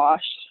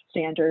whitewashed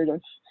standard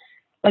of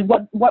like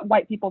what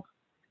white people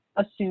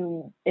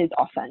assume is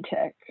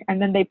authentic,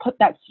 and then they put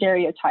that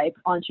stereotype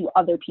onto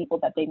other people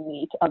that they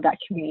meet of that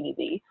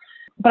community.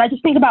 But I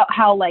just think about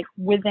how like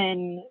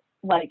within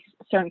like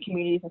certain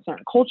communities and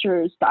certain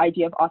cultures, the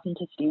idea of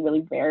authenticity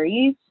really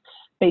varies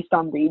based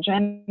on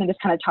region, and this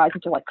kind of ties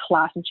into like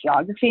class and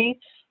geography.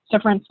 So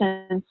for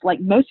instance,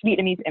 like most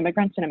Vietnamese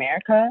immigrants in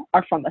America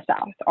are from the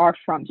South, are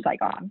from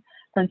Saigon.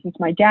 For instance,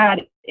 my dad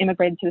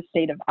immigrated to the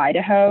state of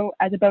Idaho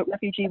as a boat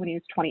refugee when he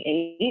was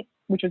 28,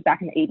 which was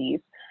back in the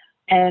 80s.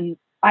 And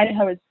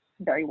Idaho is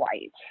very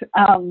white.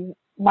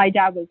 My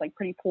dad was like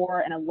pretty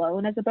poor and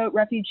alone as a boat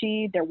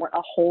refugee. There weren't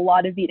a whole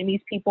lot of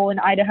Vietnamese people in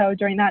Idaho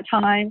during that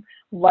time,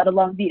 let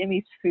alone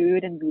Vietnamese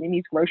food and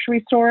Vietnamese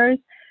grocery stores.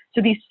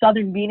 So these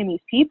Southern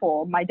Vietnamese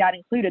people, my dad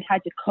included,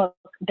 had to cook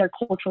their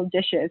cultural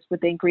dishes with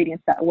the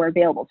ingredients that were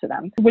available to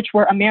them, which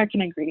were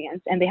American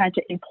ingredients, and they had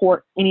to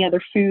import any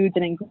other foods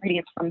and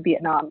ingredients from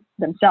Vietnam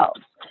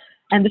themselves.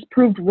 And this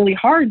proved really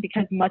hard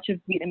because much of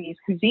Vietnamese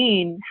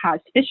cuisine has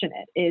fish in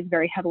it. It is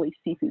very heavily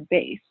seafood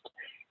based.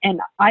 And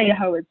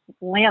Idaho is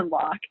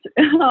landlocked.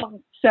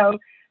 So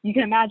you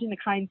can imagine the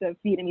kinds of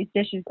Vietnamese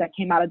dishes that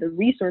came out of the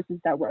resources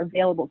that were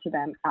available to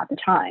them at the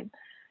time.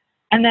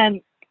 And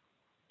then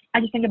I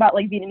just think about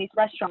like Vietnamese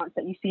restaurants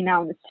that you see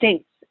now in the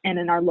States and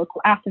in our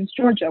local Athens,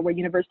 Georgia, where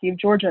University of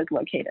Georgia is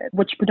located,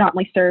 which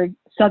predominantly serve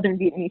Southern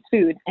Vietnamese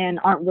food and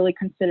aren't really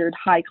considered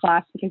high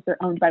class because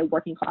they're owned by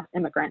working class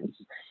immigrants.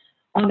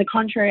 On the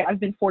contrary, I've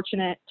been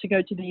fortunate to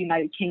go to the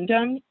United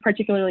Kingdom,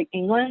 particularly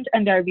England,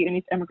 and there are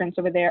Vietnamese immigrants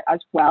over there as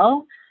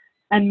well.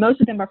 And most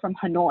of them are from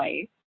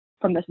Hanoi,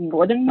 from the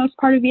northernmost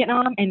part of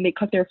Vietnam, and they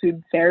cook their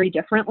food very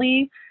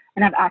differently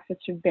and have access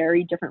to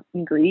very different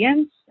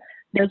ingredients.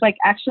 There's like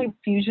actually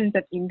fusions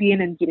of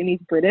Indian and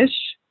Vietnamese British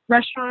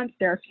restaurants.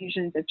 There are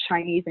fusions of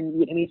Chinese and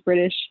Vietnamese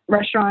British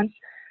restaurants.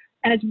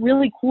 And it's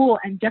really cool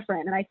and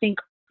different, and I think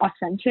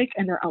authentic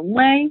in their own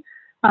way.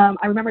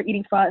 I remember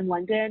eating pho in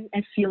London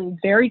and feeling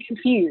very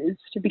confused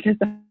because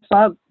the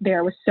pho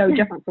there was so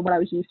different from what I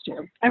was used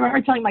to. I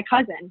remember telling my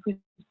cousin, who's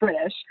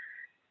British,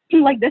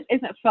 like, this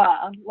isn't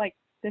pho. Like,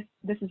 this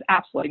is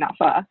absolutely not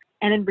pho.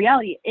 And in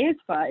reality, it is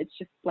pho.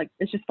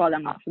 It's just pho that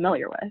I'm not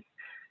familiar with.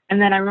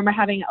 And then I remember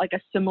having like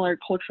a similar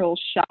cultural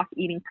shock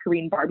eating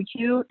Korean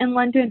barbecue in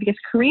London, because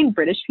Korean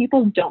British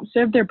people don't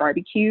serve their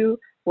barbecue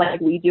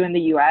like we do in the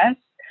US,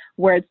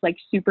 where it's like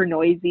super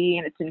noisy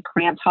and it's in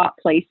cramped hot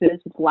places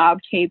with loud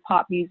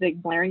K-pop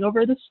music blaring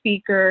over the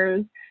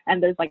speakers,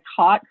 and there's like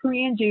hot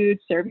Korean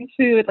dudes serving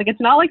food. Like, it's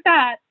not like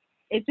that.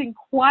 It's in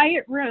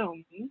quiet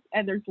rooms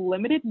and there's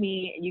limited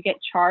meat and you get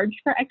charged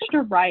for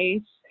extra rice.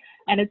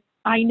 And it's,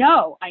 I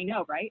know,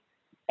 right?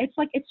 It's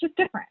like, it's just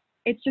different.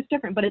 It's just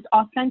different, but it's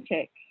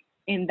authentic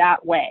in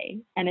that way,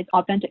 and it's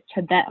authentic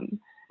to them.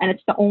 And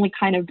it's the only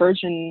kind of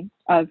version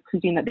of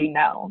cuisine that they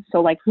know.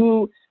 So like,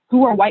 who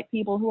are white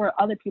people, who are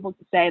other people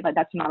to say that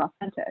that's not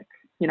authentic,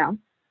 you know?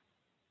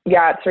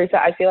 Yeah,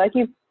 Teresa, I feel like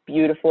you've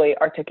beautifully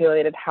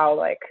articulated how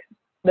like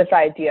this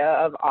idea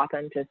of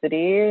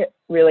authenticity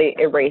really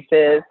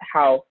erases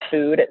how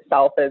food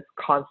itself is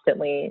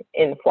constantly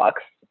in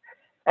flux.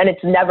 And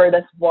it's never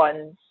this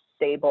one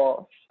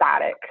stable,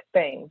 static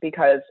thing,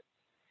 because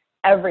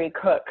every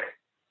cook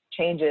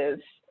changes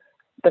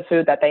the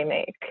food that they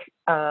make.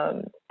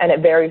 And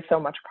it varies so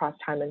much across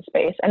time and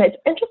space. And it's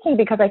interesting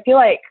because I feel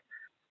like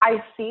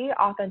I see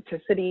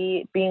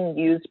authenticity being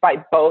used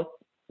by both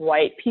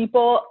white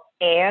people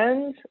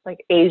and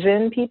like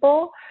Asian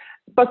people,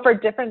 but for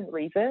different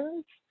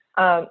reasons.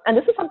 And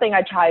this is something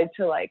I tried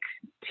to like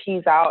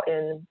tease out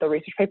in the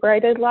research paper I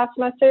did last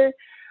semester.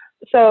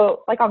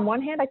 So like, on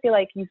one hand, I feel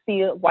like you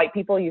see white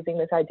people using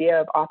this idea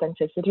of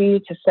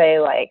authenticity to say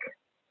like,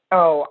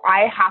 oh,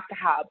 I have to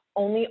have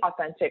only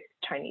authentic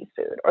Chinese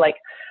food, or like,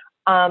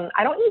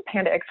 I don't eat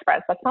Panda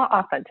Express, that's not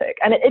authentic.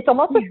 And it's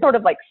almost like sort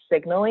of like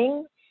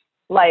signaling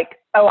like,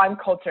 oh, I'm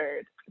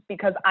cultured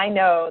because I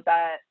know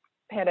that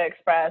Panda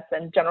Express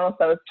and General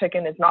Tso's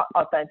chicken is not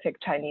authentic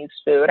Chinese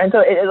food. And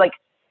so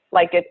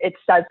it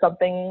says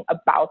something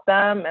about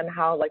them and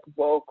how like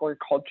woke or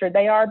cultured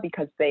they are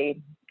because they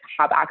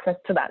have access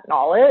to that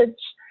knowledge.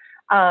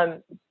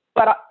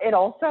 But it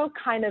also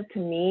kind of, to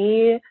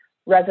me,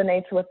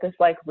 resonates with this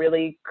like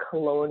really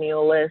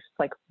colonialist,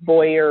 like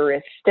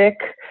voyeuristic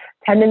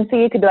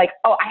tendency to be like,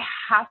 oh, I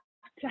have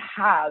to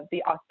have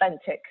the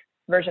authentic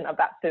version of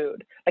that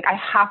food. Like, I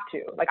have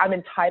to, like, I'm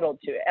entitled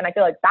to it. And I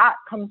feel like that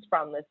comes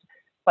from this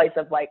place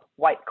of like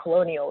white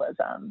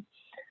colonialism.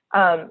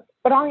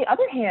 But on the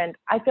other hand,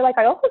 I feel like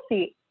I also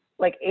see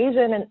like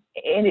Asian and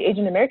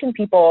Asian American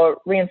people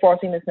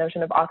reinforcing this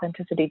notion of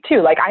authenticity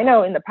too. Like, I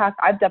know in the past,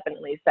 I've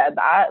definitely said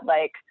that,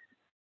 like,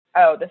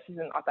 oh, this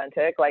isn't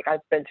authentic. Like, I've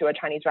been to a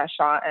Chinese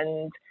restaurant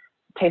and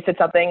tasted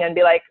something and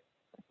be like,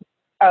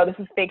 oh, this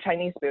is fake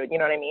Chinese food. You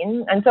know what I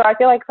mean? And so I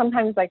feel like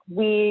sometimes like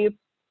we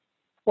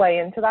play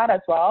into that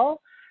as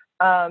well.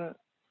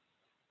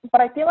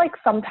 But I feel like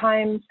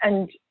sometimes,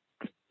 and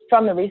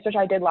from the research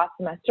I did last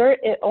semester,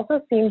 it also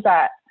seems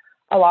that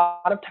a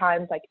lot of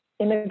times like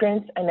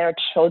immigrants and their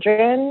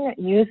children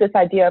use this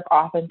idea of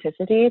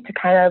authenticity to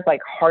kind of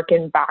like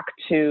harken back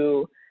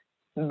to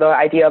the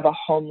idea of a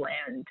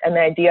homeland and the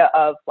idea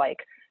of like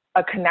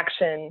a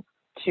connection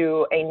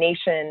to a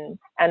nation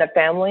and a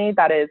family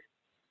that is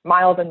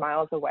miles and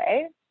miles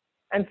away.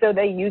 And so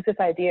they use this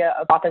idea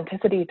of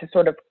authenticity to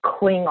sort of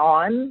cling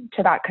on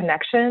to that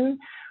connection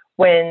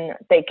when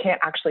they can't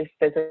actually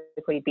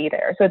physically be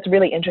there. So it's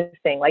really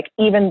interesting. Like,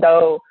 even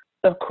though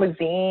the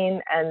cuisine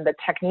and the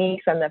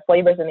techniques and the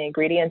flavors and the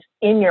ingredients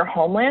in your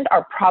homeland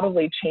are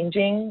probably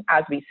changing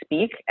as we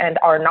speak and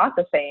are not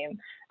the same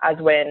as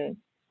when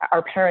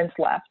our parents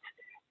left,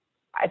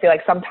 I feel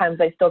like sometimes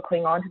they still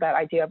cling on to that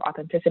idea of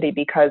authenticity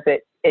because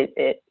it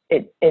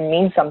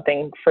means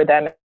something for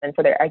them and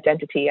for their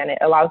identity, and it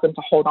allows them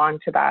to hold on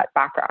to that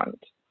background.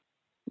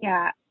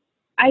 Yeah,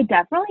 I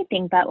definitely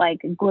think that like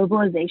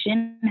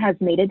globalization has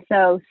made it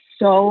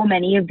so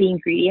many of the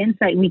ingredients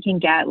that we can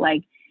get,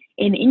 like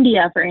in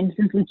India, for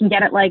instance, we can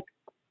get it like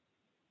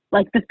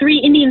the 3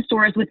 Indian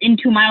stores within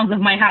 2 miles of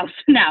my house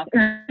now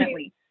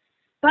currently.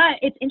 But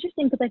it's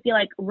interesting because I feel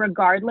like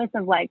regardless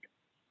of like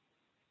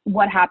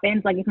what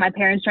happens, like if my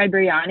parents try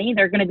biryani,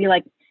 they're gonna be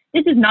like,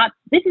 this is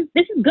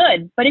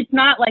good, but it's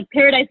not like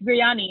paradise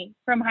biryani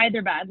from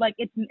Hyderabad. Like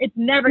it's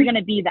never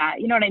gonna be that.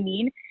 You know what I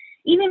mean?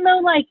 even though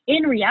like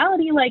in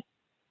reality, like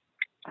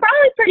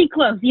probably pretty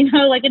close, you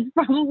know, like it's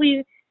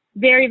probably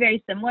very,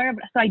 very similar.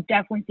 But so I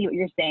definitely see what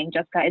you're saying,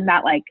 Jessica, in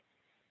that like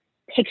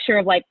picture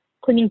of like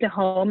clinging to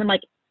home and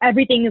like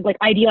everything is like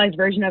idealized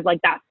version of like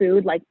that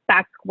food, like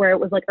back where it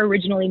was like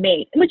originally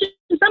made, which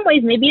in some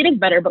ways maybe it is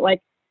better, but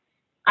like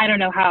I don't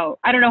know how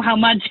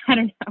much. I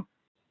don't know.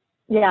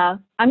 Yeah,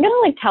 I'm gonna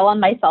like tell on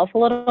myself a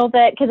little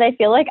bit because I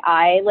feel like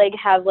I like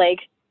have like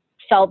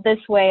felt this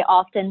way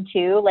often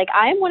too. Like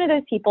I'm one of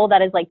those people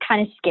that is like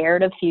kind of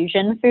scared of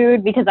fusion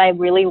food because I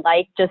really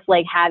like just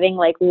like having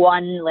like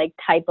one like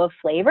type of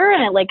flavor,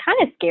 and it like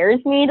kind of scares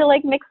me to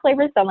like mix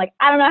flavors. So I'm like,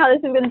 I don't know how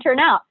this is gonna turn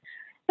out.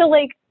 So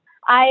like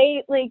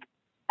I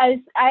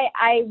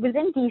was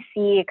in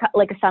DC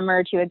like a summer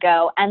or two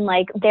ago, and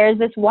like there's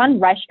this one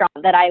restaurant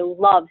that I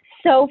love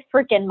so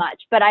freaking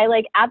much, but I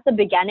like at the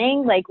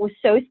beginning like was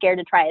so scared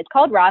to try it. It's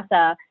called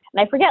Rasa, and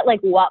I forget like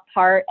what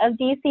part of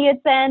DC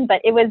it's in, but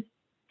it was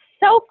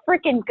so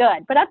freaking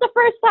good. But at the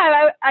first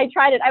time I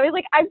tried it, I was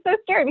like, I'm so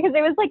scared because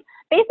it was like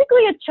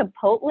basically a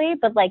Chipotle,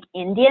 but like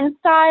Indian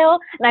style,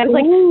 and I was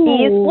like,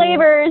 these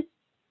flavors.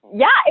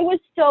 Yeah,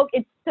 it's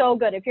so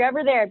good. If you're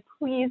ever there,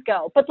 please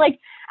go. But like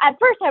at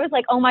first I was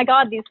like, oh my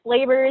God, these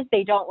flavors,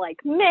 they don't like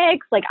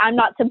mix. Like I'm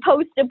not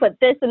supposed to put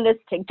this and this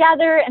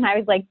together. And I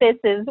was like, this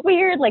is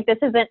weird. Like this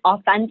isn't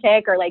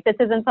authentic, or like this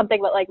isn't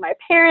something that like my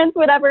parents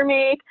would ever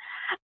make.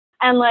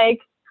 And like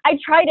I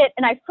tried it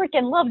and I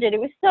freaking loved it. It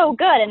was so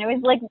good. And it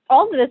was like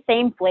all of the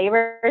same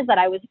flavors that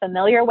I was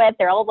familiar with.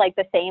 They're all like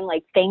the same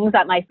like things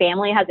that my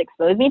family has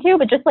exposed me to,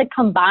 but just like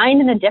combined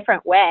in a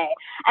different way.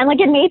 And like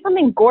it made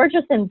something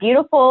gorgeous and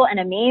beautiful and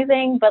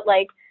amazing. But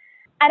like,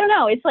 I don't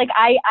know. It's like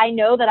I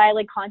know that I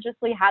like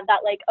consciously had that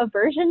like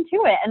aversion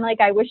to it. And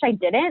like I wish I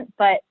didn't,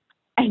 but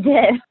I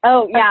did.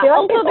 Oh yeah.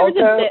 Also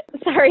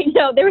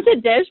there was a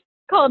dish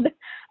called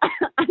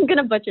I'm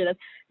gonna butcher this.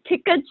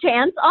 Take a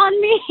chance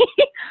on me,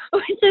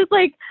 which is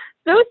like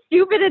so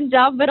stupid and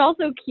dumb, but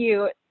also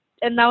cute.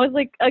 And that was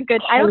like a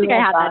good, I don't think I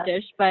had that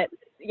dish, but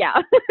yeah.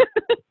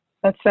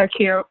 That's so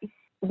cute.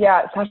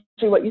 Yeah,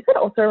 Sashi, what you said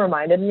also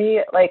reminded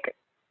me, like,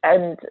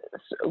 and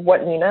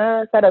what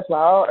Nina said as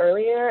well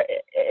earlier,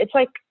 it's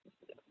like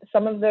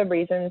some of the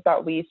reasons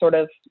that we sort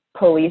of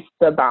police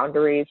the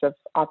boundaries of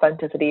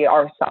authenticity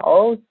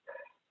ourselves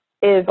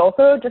is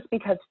also just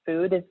because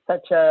food is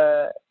such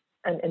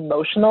an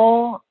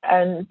emotional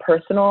and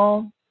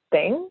personal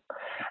thing.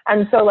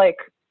 And so like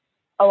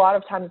a lot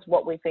of times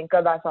what we think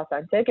of as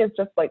authentic is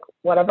just like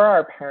whatever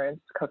our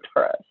parents cooked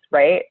for us,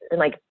 right? And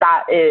like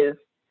that is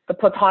the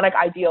platonic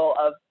ideal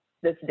of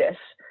this dish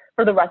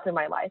for the rest of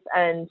my life.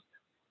 And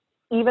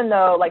even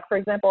though, like, for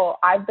example,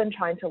 I've been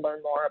trying to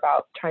learn more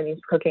about Chinese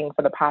cooking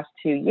for the past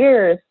 2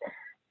 years,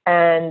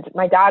 and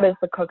my dad is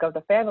the cook of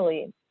the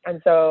family.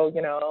 And so,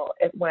 you know,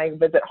 when I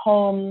visit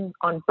home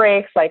on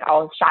breaks, like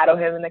I'll shadow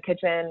him in the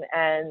kitchen.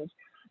 And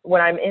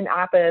when I'm in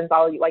Athens,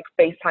 I'll like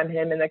FaceTime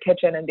him in the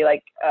kitchen and be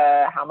like,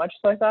 how much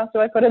soy sauce do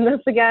I put in this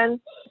again?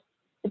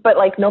 But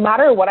like, no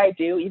matter what I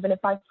do, even if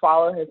I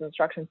follow his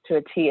instructions to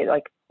a T, it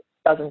like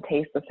doesn't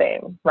taste the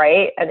same,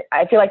 right? And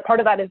I feel like part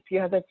of that is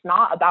because it's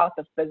not about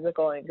the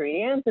physical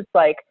ingredients. It's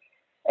like,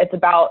 it's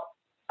about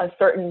a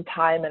certain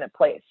time and a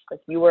place. Like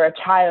you were a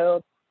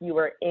child, you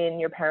were in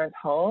your parents'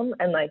 home,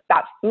 and like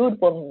that food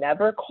will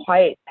never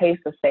quite taste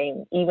the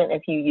same, even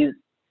if you use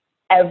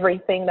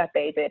everything that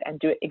they did and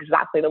do it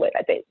exactly the way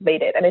that they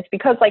did. And it's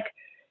because like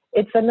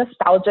it's a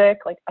nostalgic,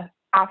 like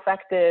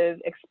affective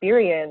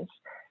experience.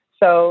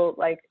 So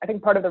like I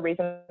think part of the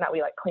reason that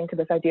we like cling to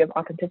this idea of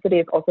authenticity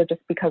is also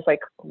just because like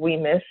we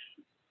miss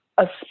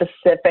a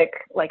specific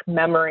like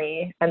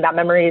memory, and that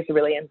memory is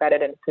really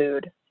embedded in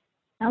food.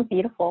 Oh,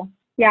 beautiful.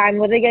 Yeah, I'm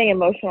literally getting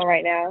emotional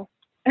right now.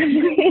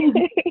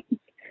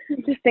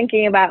 Just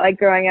thinking about like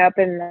growing up,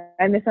 and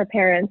I miss my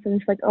parents, and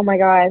it's like, oh my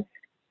God.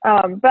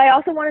 But I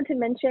also wanted to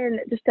mention,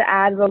 just to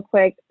add real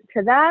quick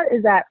to that,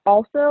 is that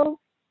also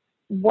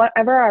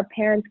whatever our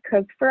parents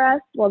cooked for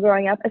us while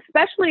growing up,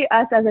 especially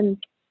us as in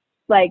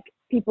like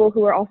people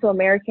who are also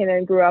American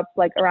and grew up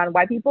like around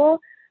white people,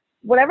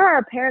 whatever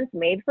our parents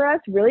made for us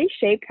really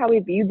shaped how we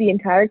viewed the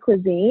entire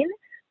cuisine.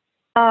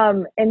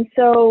 And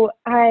so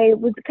I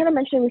was kind of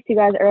mentioning this to you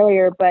guys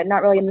earlier, but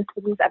not really in this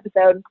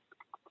episode.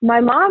 My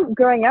mom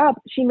growing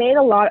up, she made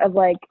a lot of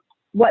like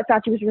what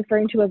Sachi was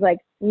referring to as like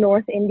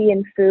North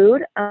Indian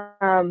food. So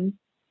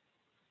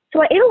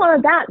I ate a lot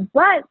of that,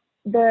 but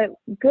the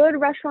good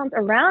restaurants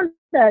around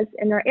us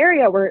in our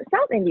area were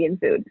South Indian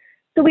food.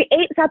 So we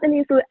ate South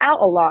Indian food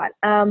out a lot,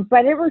 but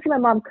I didn't really see my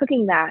mom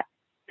cooking that.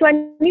 So I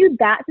knew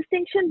that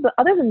distinction, but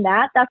other than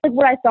that, that's like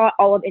what I thought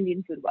all of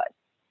Indian food was.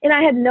 And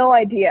I had no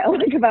idea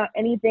like about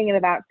anything and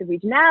about the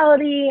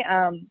regionality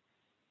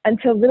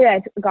until really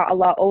I got a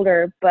lot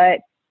older, but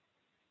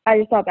I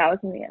just thought that was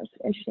something that was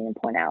interesting to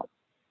point out.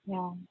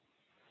 Yeah.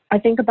 I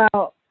think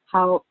about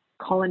how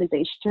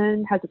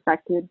colonization has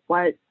affected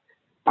what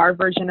our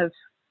version of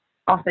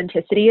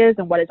authenticity is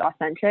and what is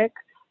authentic.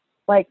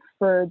 Like,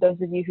 for those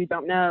of you who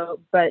don't know,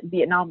 but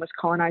Vietnam was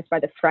colonized by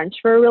the French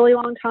for a really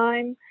long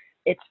time.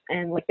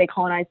 and like they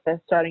colonized this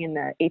starting in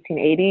the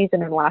 1880s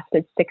and then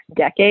lasted 6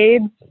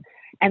 decades.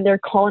 And their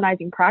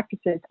colonizing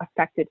practices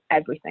affected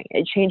everything.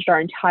 It changed our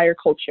entire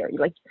culture.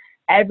 Like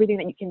everything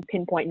that you can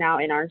pinpoint now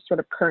in our sort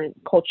of current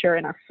culture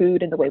and our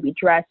food and the way we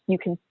dress, you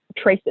can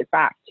trace it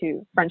back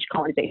to French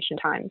colonization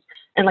times.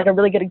 And like a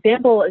really good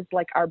example is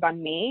like our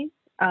banh mi,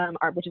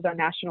 which is our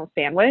national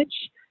sandwich.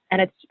 And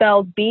it's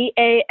spelled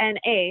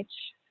BANH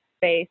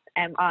space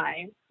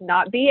MI,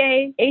 not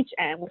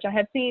BAHM, which I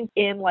have seen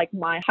in like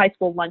my high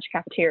school lunch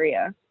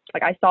cafeteria.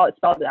 Like I saw it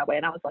spelled that way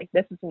and I was like,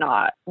 this is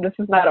not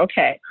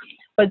okay.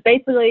 But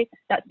basically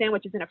that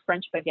sandwich is in a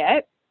French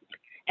baguette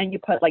and you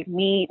put like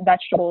meat,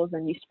 vegetables,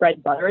 and you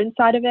spread butter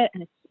inside of it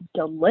and it's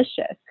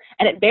delicious.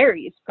 And it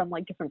varies from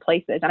like different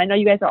places. And I know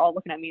you guys are all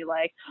looking at me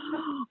like,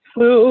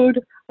 food,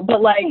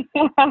 but like,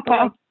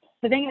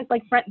 the thing is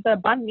like the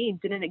banh mi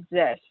didn't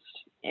exist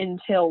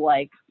until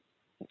like,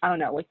 I don't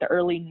know, like the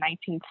early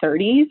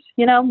 1930s,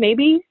 you know,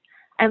 maybe.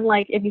 And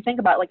like, if you think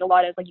about like a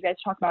lot of like you guys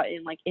talk about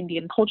in like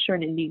Indian culture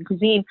and Indian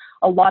cuisine,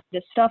 a lot of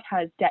this stuff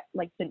has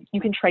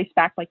you can trace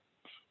back like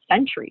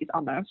centuries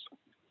almost.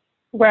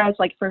 Whereas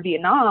like for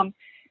Vietnam,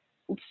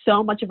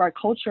 so much of our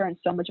culture and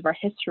so much of our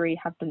history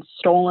have been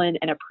stolen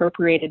and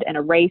appropriated and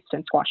erased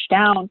and squashed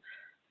down.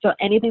 So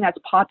anything that's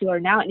popular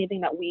now, anything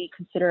that we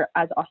consider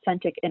as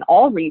authentic in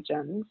all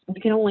regions,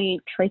 we can only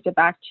trace it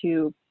back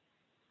to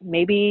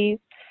maybe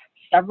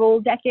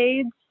several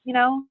decades, you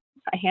know,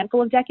 a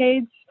handful of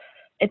decades.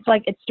 It's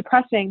like, it's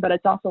depressing, but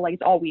it's also like,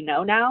 it's all we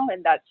know now.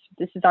 And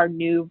this is our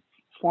new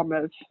form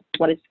of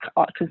what is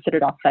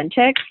considered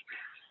authentic.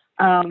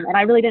 And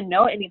I really didn't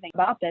know anything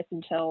about this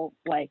until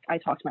like I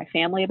talked to my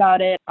family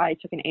about it. I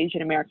took an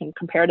Asian American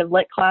comparative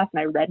lit class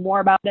and I read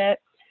more about it,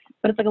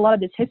 but it's like a lot of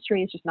this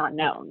history is just not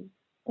known.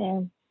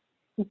 Yeah.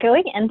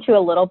 Going into a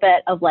little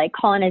bit of like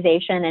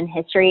colonization and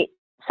history,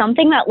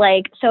 something that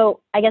like,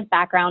 so I guess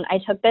background, I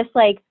took this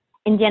like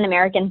Indian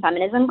American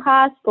feminism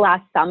class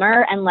last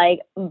summer and like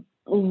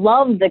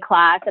loved the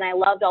class and I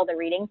loved all the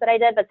readings that I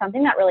did, but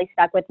something that really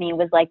stuck with me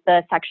was like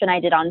the section I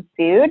did on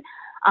food.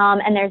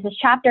 And there's this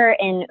chapter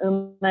in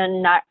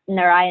Uma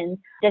Narayan's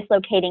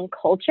Dislocating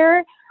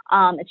Culture.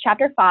 It's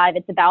chapter 5.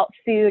 It's about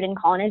food and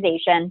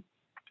colonization.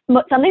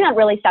 But something that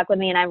really stuck with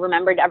me and I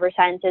remembered ever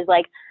since is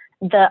like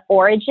the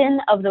origin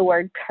of the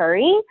word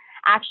curry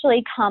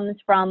actually comes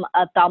from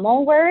a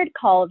Tamil word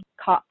called,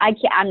 I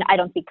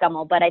don't speak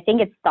Tamil, but I think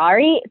it's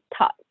kari. It's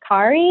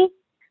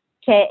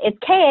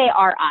Kari.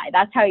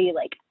 That's how you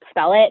like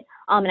spell it.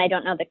 And I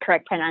don't know the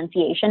correct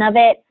pronunciation of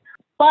it,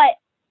 but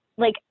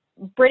like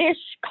British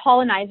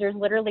colonizers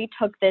literally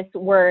took this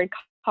word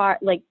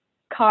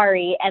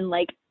kari and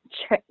like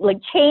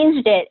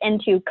changed it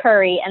into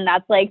curry, and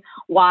that's like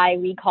why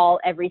we call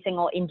every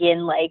single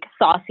Indian like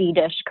saucy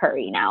dish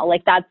curry now.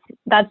 Like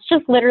that's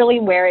just literally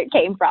where it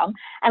came from.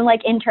 And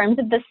like in terms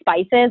of the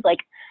spices, like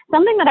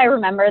something that I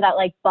remember that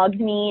like bugged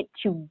me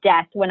to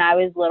death when I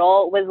was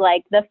little was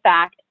like the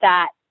fact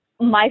that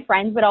my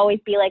friends would always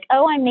be like,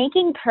 oh, I'm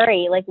making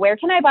curry. Like, where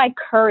can I buy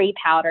curry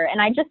powder?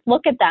 And I just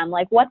look at them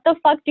like, what the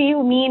fuck do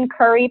you mean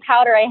curry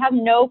powder? I have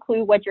no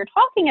clue what you're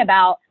talking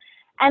about.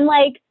 And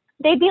like,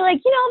 they'd be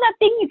like, you know, that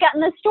thing you get in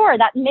the store,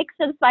 that mix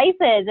of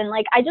spices. And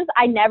like,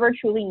 I never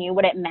truly knew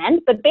what it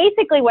meant. But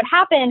basically what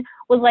happened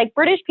was like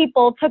British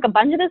people took a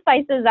bunch of the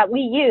spices that we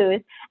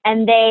use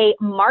and they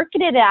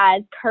marketed it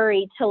as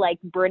curry to like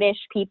British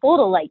people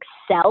to like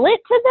sell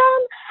it to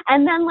them.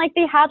 And then like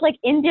they had like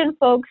Indian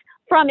folks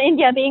from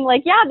India being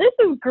like, yeah, this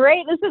is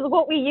great. This is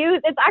what we use.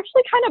 It's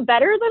actually kind of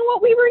better than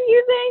what we were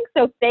using.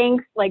 So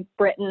thanks, like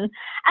Britain.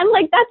 And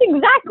like, that's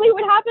exactly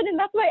what happened. And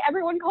that's why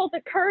everyone calls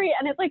it curry.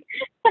 And it like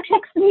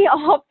ticks me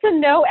off to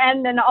no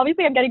end. And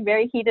obviously I'm getting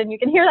very heated and you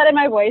can hear that in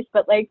my voice,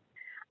 but like,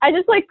 I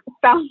just like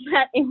found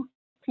that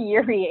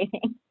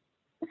infuriating.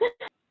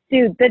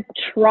 Dude, the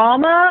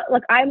trauma,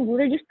 like I'm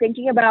literally just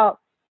thinking about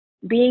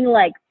being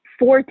like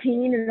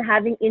 14 and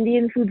having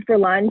Indian food for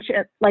lunch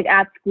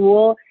at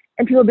school.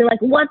 And people be like,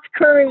 what's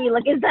curry?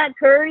 Like, is that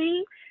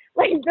curry?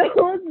 Like,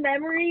 those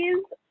memories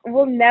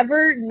will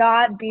never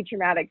not be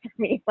traumatic to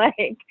me.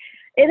 Like,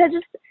 it has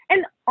just,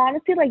 and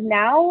honestly, like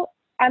now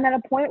I'm at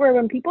a point where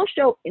when people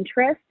show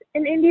interest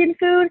in Indian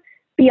food,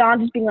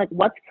 beyond just being like,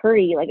 what's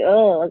curry? Like,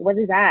 oh, like, what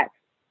is that?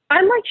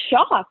 I'm like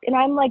shocked. And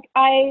I'm like,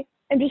 I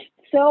am just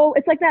so,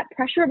 it's like that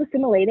pressure of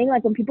assimilating.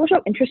 Like when people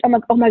show interest, I'm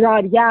like, oh my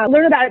God, yeah,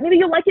 learn about it. Maybe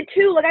you'll like it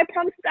too. Like, I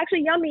promise it's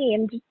actually yummy.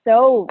 And just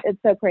it's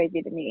so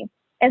crazy to me.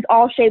 And it's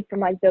all shaped from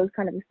like those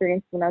kind of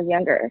experiences when I was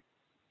younger.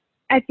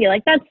 I feel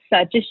like that's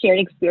such a shared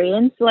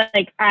experience.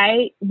 Like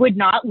I would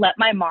not let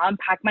my mom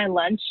pack my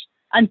lunch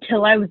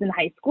until I was in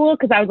high school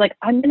because I was like,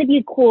 I'm gonna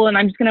be cool and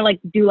I'm just gonna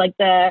like do like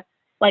the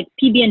like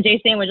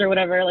PB&J sandwich or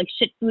whatever, like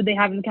shit food they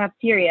have in the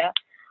cafeteria.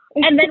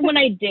 And then when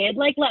I did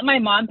like let my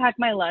mom pack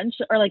my lunch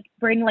or like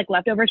bring like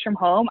leftovers from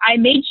home, I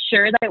made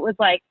sure that it was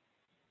like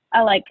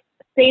a like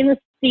stainless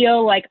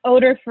steel like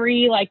odor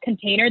free like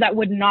container that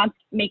would not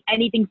make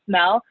anything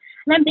smell.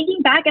 And I'm thinking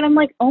back and I'm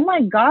like, oh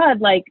my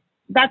God, like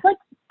that's like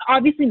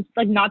obviously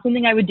like not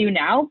something I would do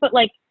now, but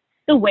like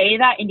the way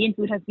that Indian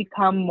food has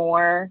become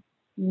more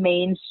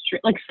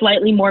mainstream, like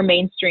slightly more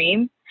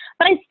mainstream.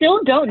 But I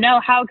still don't know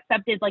how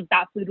accepted like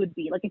that food would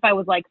be. Like if I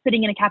was like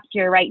sitting in a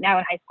cafeteria right now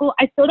in high school,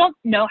 I still don't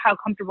know how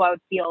comfortable I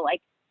would feel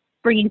like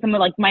bringing some of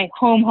like my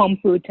home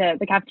food to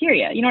the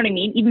cafeteria. You know what I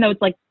mean? Even though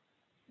it's like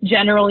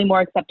generally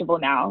more acceptable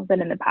now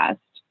than in the past.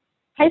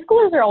 High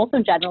schoolers are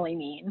also generally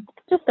mean.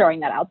 Just throwing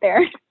that out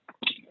there.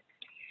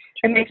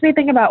 It makes me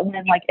think about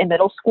when, like, in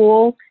middle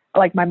school,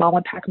 like, my mom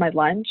would pack my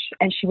lunch,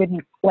 and she would,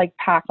 like,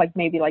 pack, like,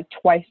 maybe, like,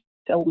 twice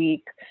a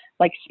week,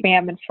 like,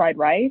 Spam and fried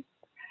rice.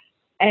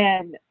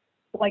 And,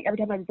 like, every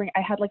time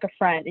I had, like, a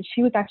friend, and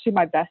she was actually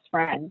my best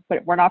friend,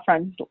 but we're not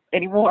friends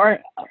anymore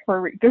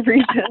for good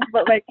reasons.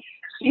 But, like,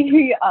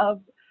 she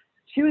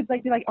would,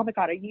 like, be like, oh, my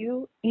God, are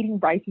you eating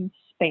rice and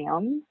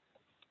Spam?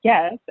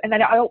 Yes. And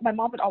then my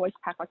mom would always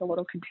pack like a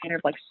little container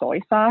of like soy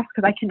sauce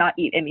because I cannot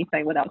eat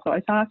anything without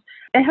soy sauce.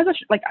 It has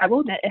I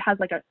will admit it has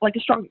like a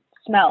strong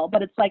smell,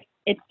 but it's like,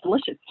 it's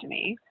delicious to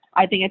me.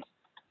 I think it's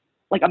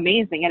like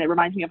amazing, and it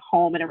reminds me of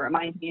home, and it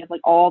reminds me of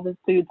like all the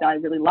foods that I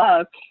really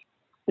love.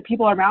 The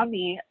people around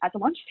me at the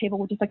lunch table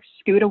would just like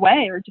scoot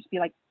away or just be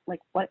like,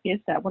 what is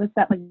that? What is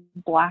that like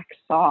black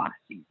sauce?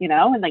 You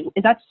know? And like,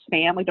 is that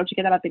Spam? Like, don't you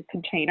get that out of the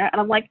container? And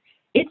I'm like,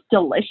 it's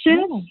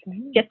delicious.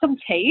 Get some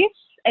taste.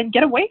 And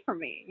get away from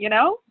me, you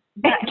know?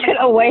 Get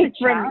away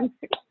from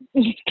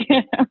me.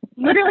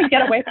 Literally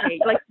get away from me.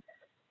 Like,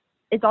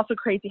 it's also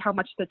crazy how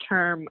much the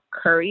term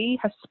curry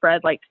has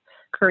spread. Like,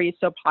 curry is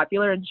so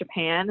popular in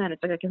Japan, and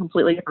it's like a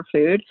completely different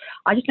food.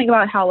 I just think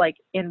about how, like,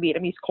 in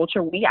Vietnamese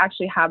culture, we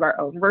actually have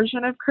our own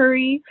version of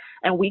curry,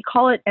 and we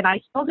call it, and I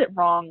spelled it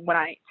wrong when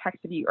I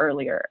texted you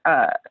earlier,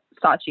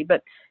 Sachi,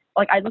 but,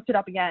 like, I looked it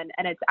up again,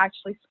 and it's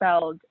actually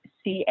spelled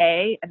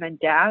C-A and then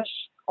dash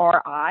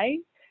R-I.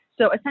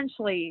 So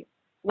essentially,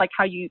 like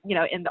how you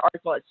know, in the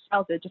article it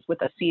spells it just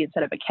with a C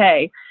instead of a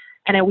K.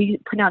 And then we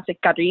pronounce it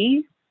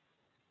curry.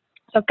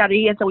 So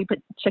curry, and so we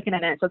put chicken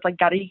in it. So it's like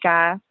curry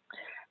ka.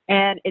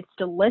 And it's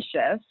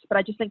delicious. But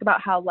I just think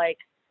about how like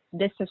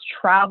this has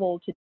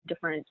traveled to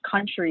different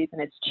countries,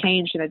 and it's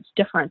changed, and it's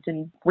different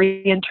and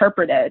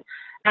reinterpreted.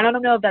 And I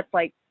don't know if that's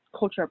like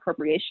culture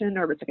appropriation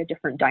or if it's like a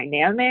different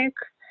dynamic.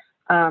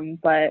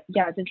 But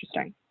yeah, it's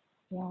interesting.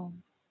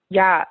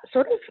 Yeah,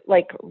 sort of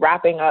like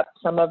wrapping up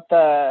some of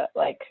the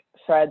like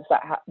threads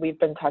that we've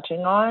been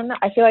touching on.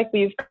 I feel like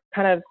we've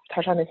kind of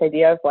touched on this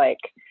idea of like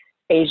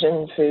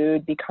Asian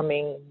food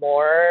becoming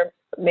more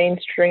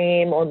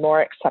mainstream or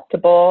more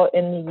acceptable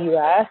in the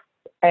US.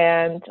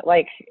 And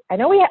like, I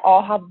know we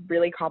all have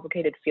really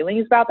complicated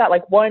feelings about that.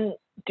 Like, one,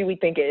 do we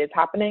think it is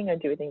happening, and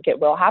do we think it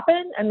will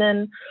happen? And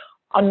then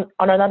on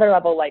another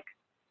level, like,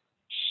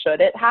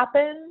 should it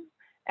happen?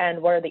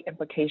 And what are the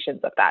implications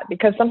of that?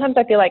 Because sometimes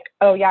I feel like,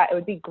 oh yeah, it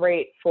would be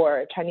great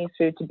for Chinese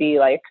food to be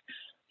like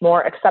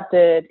more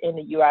accepted in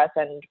the US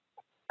and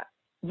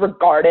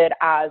regarded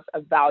as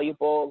a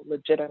valuable,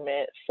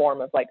 legitimate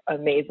form of like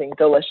amazing,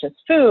 delicious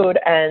food,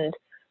 and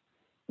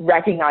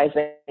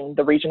recognizing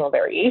the regional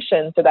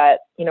variation so that,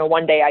 you know,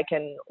 one day I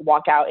can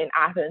walk out in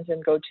Athens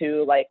and go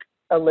to like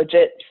a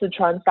legit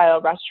Sichuan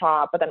style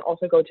restaurant, but then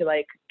also go to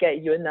like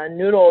get Yunnan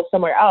noodles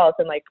somewhere else,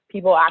 and like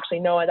people actually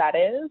know what that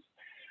is.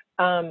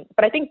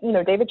 But I think, you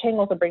know, David Chang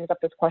also brings up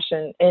this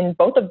question in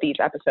both of these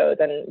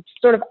episodes, and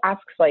sort of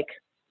asks like,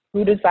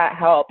 who does that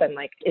help? And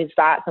like, is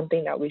that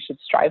something that we should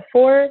strive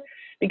for?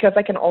 Because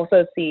I can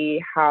also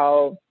see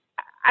how,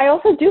 I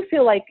also do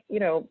feel like, you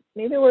know,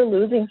 maybe we're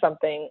losing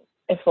something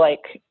if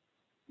like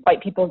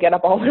white people get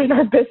up all in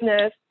our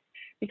business.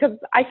 Because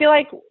I feel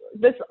like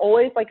this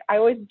always, like, I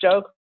always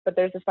joke, but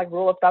there's this like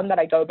rule of thumb that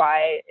I go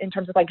by in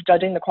terms of like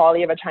judging the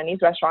quality of a Chinese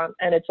restaurant.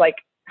 And it's like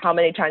how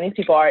many Chinese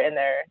people are in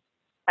there.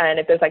 And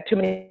if there's like too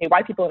many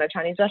white people in a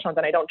Chinese restaurant,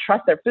 then I don't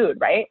trust their food,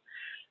 right?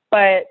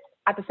 But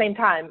at the same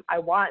time, I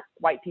want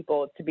white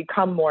people to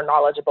become more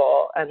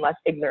knowledgeable and less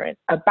ignorant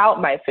about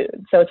my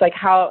food. So it's like,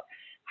 how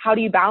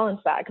do you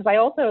balance that? Because I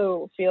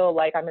also feel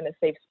like I'm in a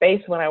safe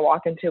space when I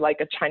walk into like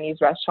a Chinese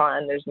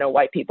restaurant and there's no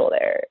white people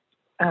there.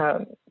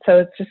 So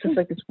it's just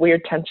like this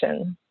weird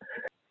tension.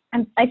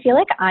 I feel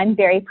like I'm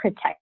very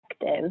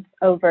protective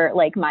over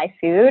like my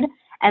food.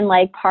 And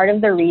like part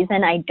of the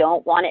reason I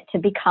don't want it to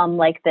become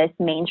like this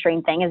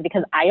mainstream thing is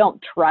because I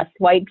don't trust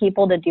white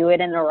people to do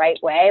it in the right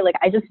way. Like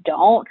I just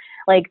don't.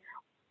 Like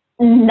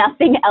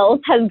nothing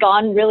else has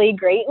gone really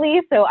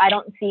greatly, so I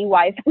don't see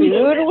why food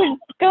would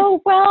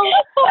go well.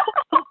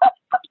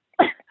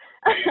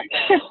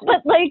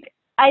 But like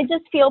I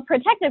just feel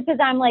protective because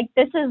I'm like,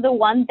 this is the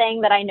one thing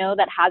that I know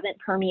that hasn't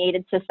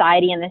permeated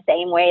society in the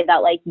same way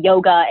that like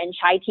yoga and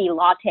chai tea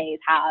lattes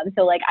have.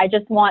 So like I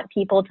just want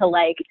people to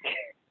like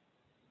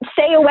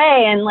stay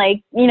away and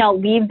like, you know,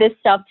 leave this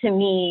stuff to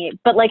me.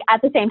 But like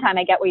at the same time,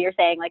 I get what you're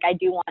saying. Like I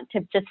do want to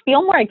just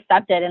feel more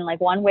accepted, and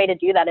like one way to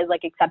do that is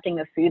like accepting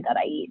the food that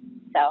I eat.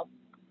 So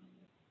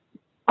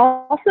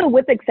also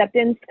with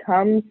acceptance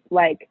comes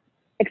like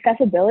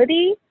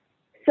accessibility.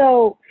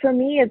 So for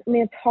me, I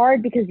mean, it's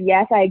hard because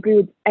yes, I agree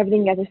with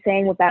everything you guys are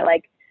saying with that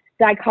like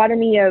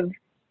dichotomy of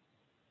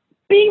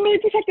being really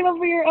protective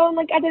over your own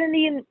like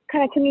identity and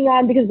kind of clinging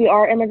on because we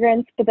are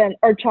immigrants, but then,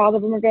 or child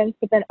of immigrants,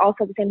 but then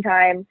also at the same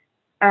time,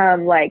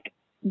 like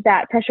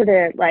that pressure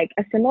to like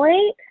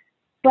assimilate.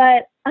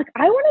 But like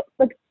I want to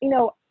like, you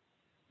know,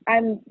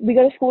 we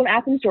go to school in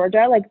Athens,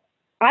 Georgia. Like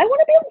I want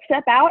to be able to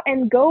step out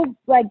and go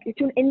like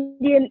to an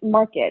Indian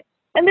market,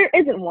 and there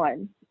isn't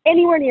one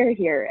anywhere near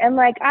here. And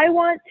like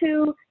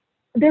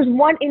there's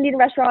one Indian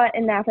restaurant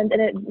in Athens,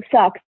 and it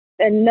sucks,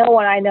 and no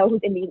one I know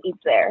who's Indian eats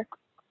there.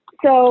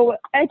 So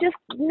I just,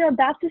 you know,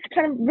 that's just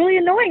kind of really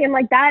annoying. And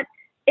like that,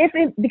 if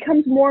it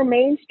becomes more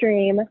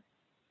mainstream,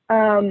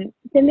 then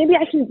maybe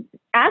I can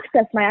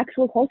access my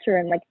actual culture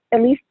and like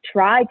at least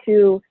try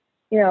to,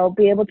 you know,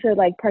 be able to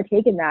like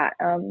partake in that.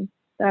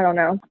 I don't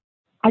know.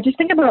 I just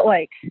think about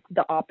like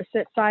the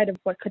opposite side of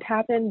what could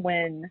happen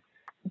when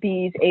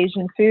these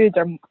Asian foods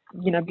are,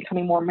 you know,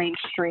 becoming more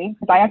mainstream.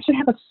 Because I actually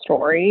have a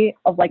story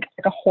of like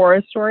a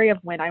horror story of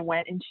when I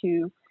went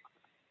into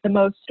the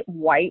most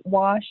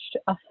whitewashed,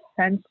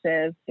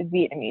 offensive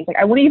Vietnamese. Like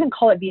I wouldn't even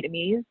call it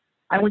Vietnamese.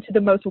 I went to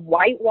the most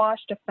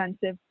whitewashed,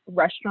 offensive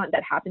restaurant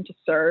that happened to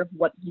serve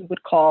what you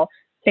would call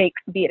fake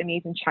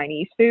Vietnamese and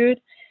Chinese food.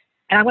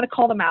 And I'm going to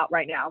call them out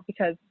right now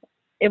because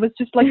it was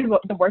just like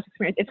the worst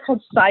experience. It's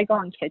called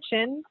Saigon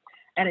Kitchen,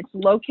 and it's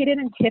located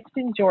in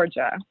Tifton,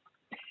 Georgia.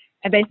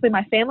 And basically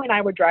my family and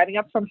I were driving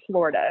up from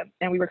Florida,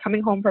 and we were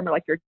coming home from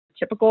like your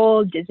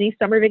typical Disney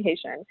summer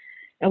vacation.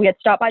 And we had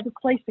stopped by this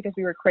place because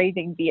we were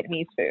craving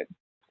Vietnamese food.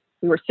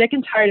 We were sick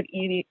and tired of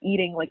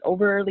eating like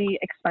overly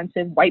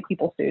expensive white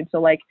people food. So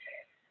like,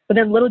 but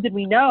then little did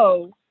we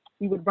know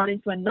we would run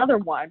into another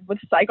one with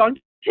Saigon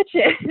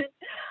Kitchen.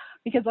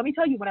 Because let me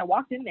tell you, when I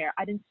walked in there,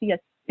 I didn't see a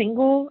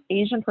single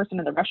Asian person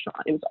in the restaurant.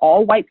 It was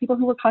all white people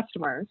who were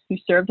customers, who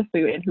served the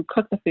food and who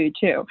cooked the food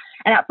too.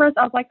 And at first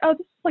I was like, oh,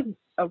 this is like,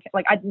 okay.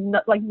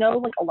 Like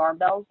no alarm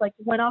bells like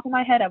went off in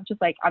my head. I was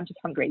just like, I'm just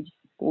hungry.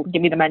 Just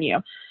give me the menu.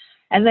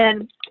 And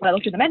then when I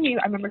looked at the menu,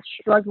 I remember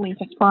struggling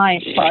to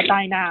find Pho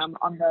Dai Nam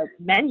on the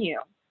menu.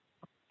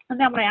 And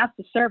then when I asked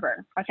the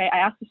server,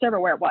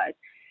 where it was,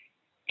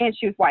 and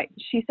she was white.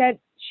 She said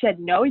she had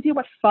no idea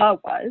what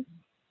pho was.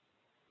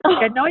 She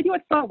had no idea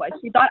what pho was.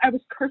 She thought I was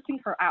cursing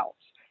her out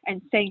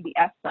and saying the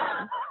F word.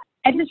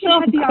 And then she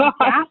had the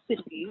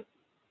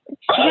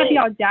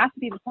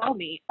audacity to tell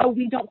me, oh,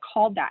 we don't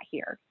call that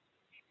here.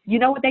 You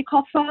know what they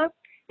call pho?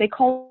 They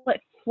call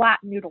it flat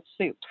noodle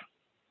soup.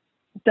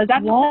 Does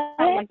that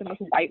sound like the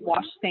most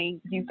whitewashed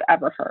thing you've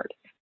ever heard,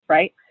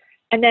 right?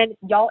 And then,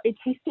 y'all, it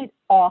tasted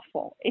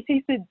awful. It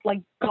tasted like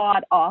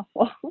god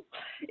awful.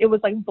 It was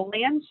like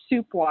bland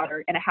soup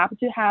water, and it happened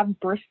to have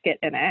brisket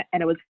in it,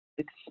 and it was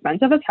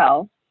expensive as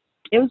hell.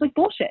 It was like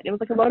bullshit. It was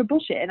like a load of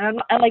bullshit. And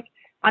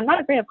I'm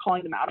not afraid of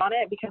calling them out on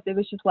it, because it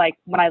was just like,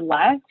 when I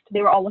left,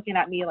 they were all looking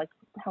at me like,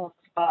 what the hell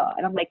is pho?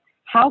 And I'm like,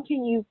 how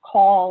can you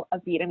call a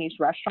Vietnamese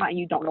restaurant and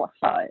you don't know what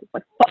pho is?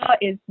 Like, pho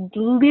is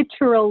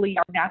literally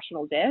our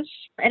national dish.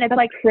 And it's That's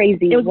like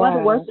crazy. It was one of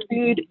the worst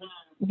food.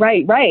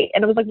 Right.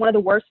 And it was like one of the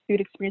worst food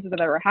experiences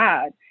I've ever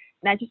had.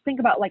 And I just think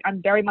about, like,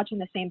 I'm very much in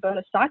the same boat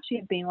as Sachi,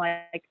 of being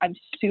like, I'm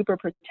super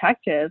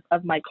protective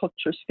of my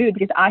culture's food,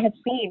 because I have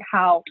seen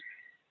how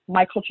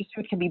my culture's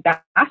food can be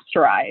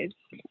bastardized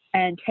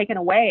and taken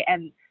away.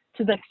 And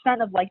to the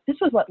extent of, like, this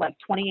was what, like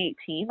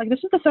 2018? Like, this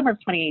was the summer of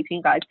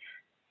 2018, guys.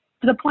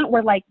 To the point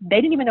where, like, they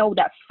didn't even know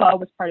that pho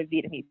was part of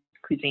Vietnamese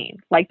cuisine.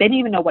 Like, they didn't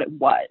even know what it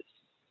was.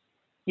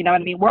 You know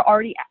what I mean? We're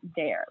already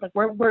there. Like,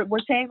 we're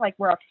saying, like,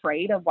 we're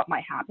afraid of what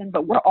might happen,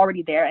 but we're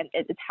already there, and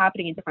it's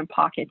happening in different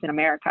pockets in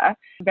America.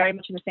 Very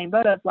much in the same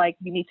boat of, like,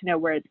 you need to know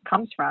where it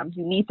comes from.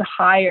 You need to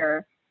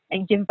hire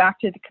and give back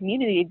to the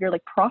community if you're,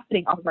 like,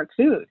 profiting off of our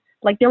food.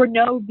 Like, there were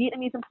no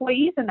Vietnamese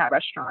employees in that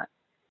restaurant.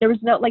 There was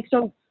no, like,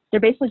 so they're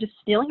basically just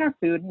stealing our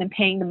food and then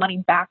paying the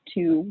money back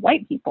to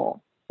white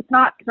people. It's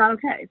not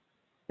okay.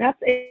 That's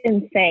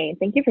insane.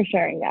 Thank you for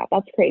sharing that.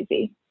 That's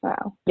crazy.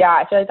 Wow. Yeah,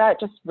 I feel like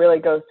that just really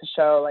goes to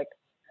show, like,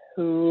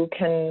 who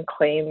can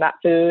claim that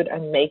food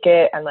and make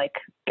it and, like,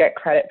 get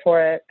credit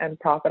for it and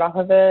profit off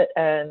of it,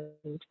 and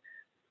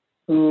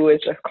who is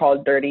just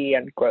called dirty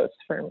and gross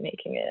for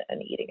making it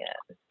and eating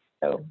it.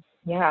 So,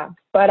 yeah.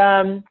 But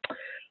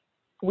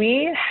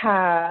we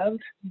have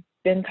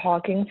been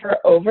talking for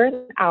over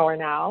an hour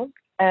now.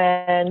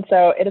 And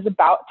so it is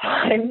about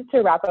time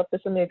to wrap up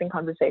this amazing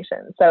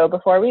conversation. So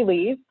before we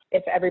leave,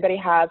 if everybody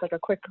has, like, a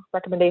quick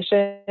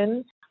recommendation.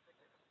 Can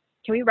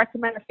we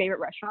recommend our favorite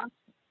restaurants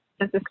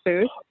since it's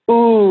food?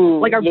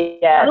 Ooh, like our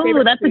yes.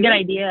 Ooh, that's a good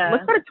idea.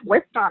 Let's put a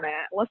twist on it.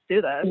 Let's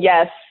do this.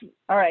 Yes.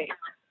 All right.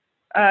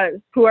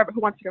 Who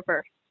wants to go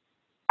first?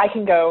 I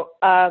can go.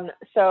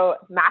 So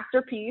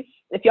Masterpiece,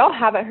 if y'all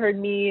haven't heard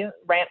me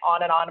rant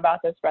on and on about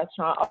this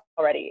restaurant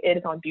already, it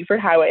is on Buford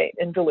Highway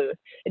in Duluth.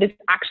 It is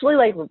actually,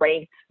 like,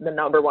 ranked the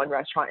 #1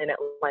 restaurant in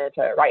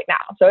Atlanta right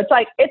now. So it's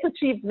like, it's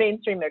achieved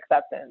mainstream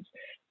acceptance.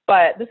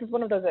 But this is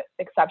one of those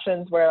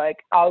exceptions where, like,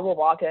 I will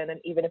walk in, and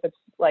even if it's,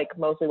 like,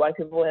 mostly white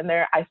people in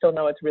there, I still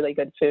know it's really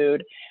good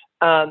food.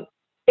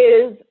 It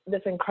is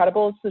this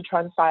incredible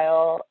Sichuan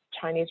style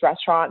Chinese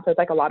restaurant. So it's,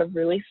 like, a lot of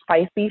really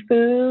spicy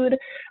food.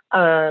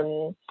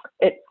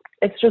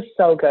 It's just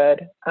so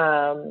good.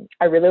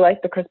 I really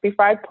like the crispy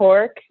fried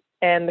pork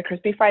and the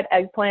crispy fried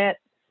eggplant.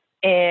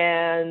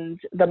 and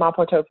the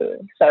mapo tofu.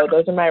 So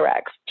those are my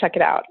recs. Check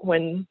it out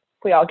when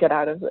we all get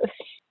out of this.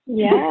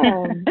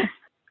 Yeah.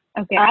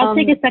 Okay, I'll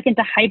take a second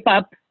to hype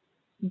up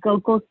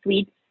Goko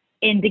Sweets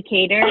in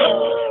Decatur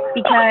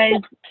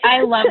because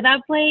I love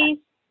that place.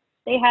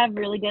 They have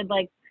really good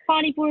like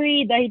pani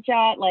puri, dahi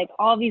chaat, like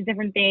all these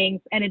different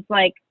things, and it's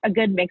like a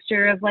good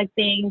mixture of like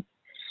things.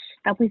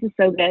 That place is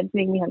so good. It's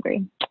making me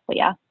hungry. But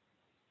yeah,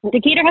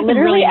 Decatur has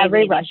literally some really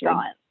every amazing food.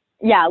 restaurant.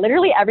 Yeah,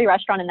 literally every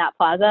restaurant in that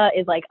plaza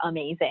is like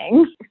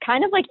amazing.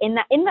 Kind of like in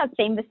that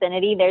same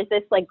vicinity, there's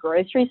this like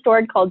grocery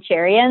store called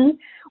Cherrian's,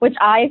 which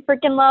I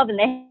freaking love, and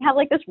they have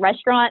like this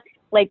restaurant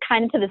like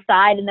kind of to the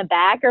side in the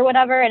back or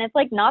whatever, and it's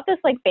like not this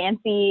like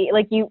fancy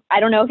like I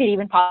don't know if it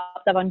even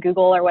pops up on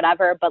Google or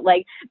whatever, but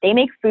like they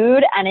make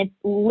food and it's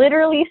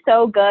literally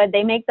so good.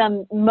 They make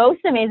the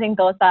most amazing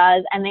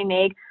dosas, and they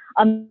make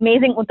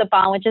amazing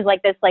uttapam, which is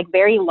like this like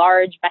very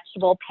large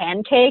vegetable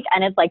pancake,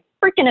 and it's like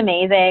freaking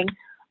amazing.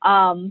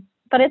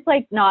 But it's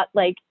like not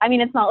like, I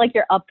mean, it's not like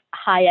your up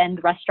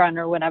high-end restaurant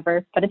or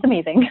whatever, but it's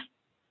amazing.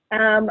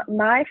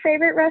 My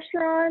favorite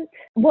restaurant.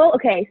 Well,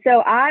 okay,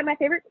 so my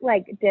favorite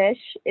like dish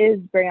is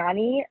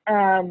biryani.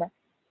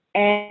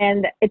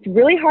 And it's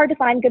really hard to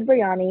find good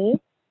biryani,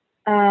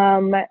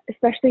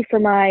 especially for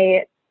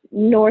my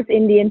North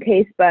Indian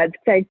taste buds.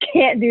 So I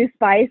can't do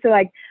spice. So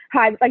like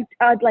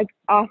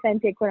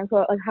authentic quote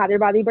unquote like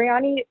Hyderabadi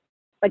biryani.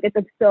 Like it's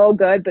so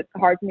good, but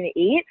hard for me to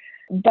eat.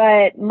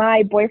 But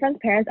my boyfriend's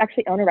parents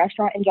actually own a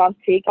restaurant in Johns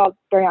Creek called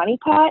Biryani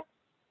Pot.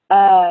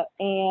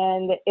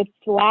 And it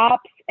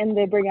slaps, and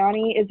the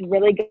biryani is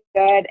really good.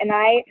 And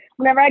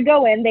whenever I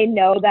go in, they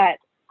know that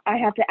I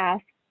have to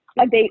ask.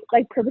 Like they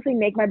like purposely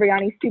make my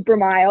biryani super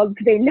mild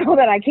because they know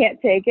that I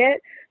can't take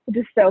it, which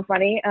is so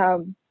funny.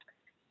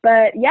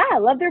 But yeah, I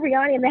love their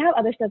biryani, and they have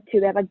other stuff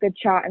too. They have like good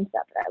chaat and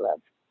stuff that I love.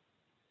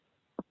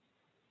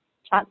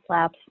 Chaat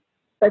slaps.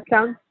 That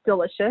sounds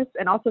delicious.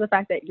 And also the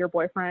fact that your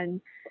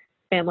boyfriend's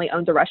family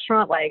owns a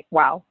restaurant, like,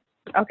 wow.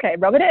 Okay,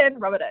 rub it in.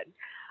 But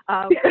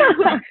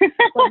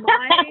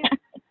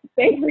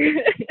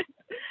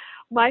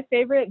my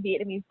favorite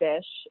Vietnamese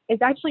dish is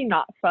actually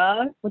not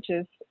pho, which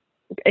is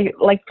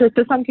like to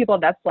some people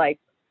that's like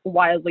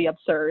wildly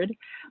absurd.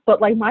 But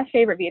like my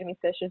favorite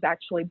Vietnamese dish is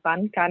actually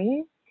banh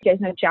canh. You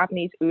guys know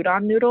Japanese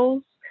udon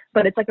noodles,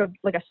 but it's like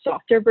a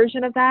softer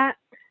version of that,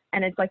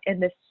 and it's like in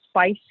this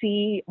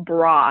spicy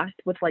broth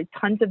with like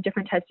tons of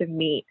different types of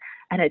meat,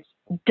 and it's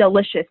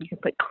delicious. You can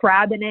put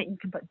crab in it, you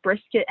can put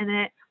brisket in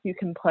it, you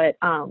can put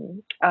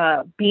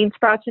bean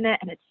sprouts in it,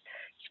 and it's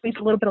squeeze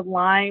a little bit of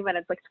lime, and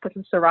it's like put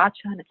some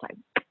sriracha, and it's like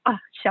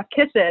chef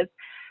kisses.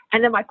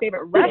 And then my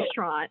favorite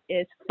restaurant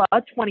is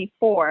Pho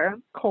 24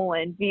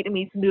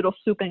 Vietnamese Noodle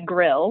Soup and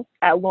Grill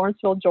at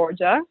Lawrenceville,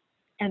 Georgia,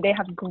 and they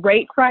have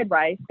great fried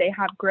rice. They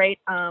have great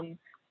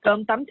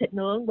cơm tấm thịt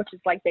nướng, which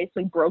is like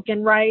basically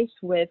broken rice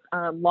with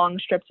long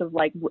strips of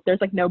like,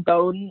 there's like no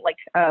bone, like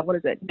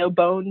no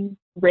bone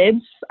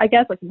ribs, I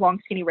guess, like long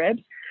skinny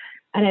ribs,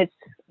 and it's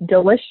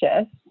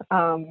delicious.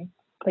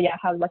 But yeah,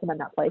 I would recommend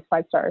that place.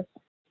 5 stars.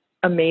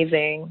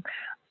 Amazing.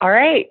 All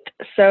right,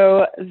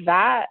 so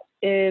that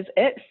is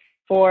it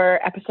for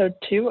episode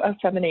 2 of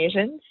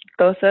Feminasians,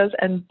 Dosas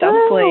and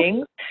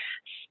Dumplings.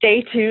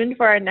 Stay tuned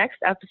for our next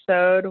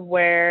episode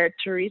where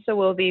Teresa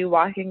will be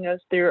walking us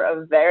through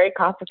a very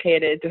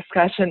complicated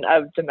discussion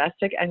of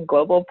domestic and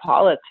global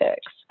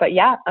politics. But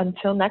yeah,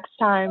 until next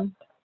time.